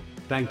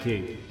 Thank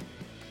you.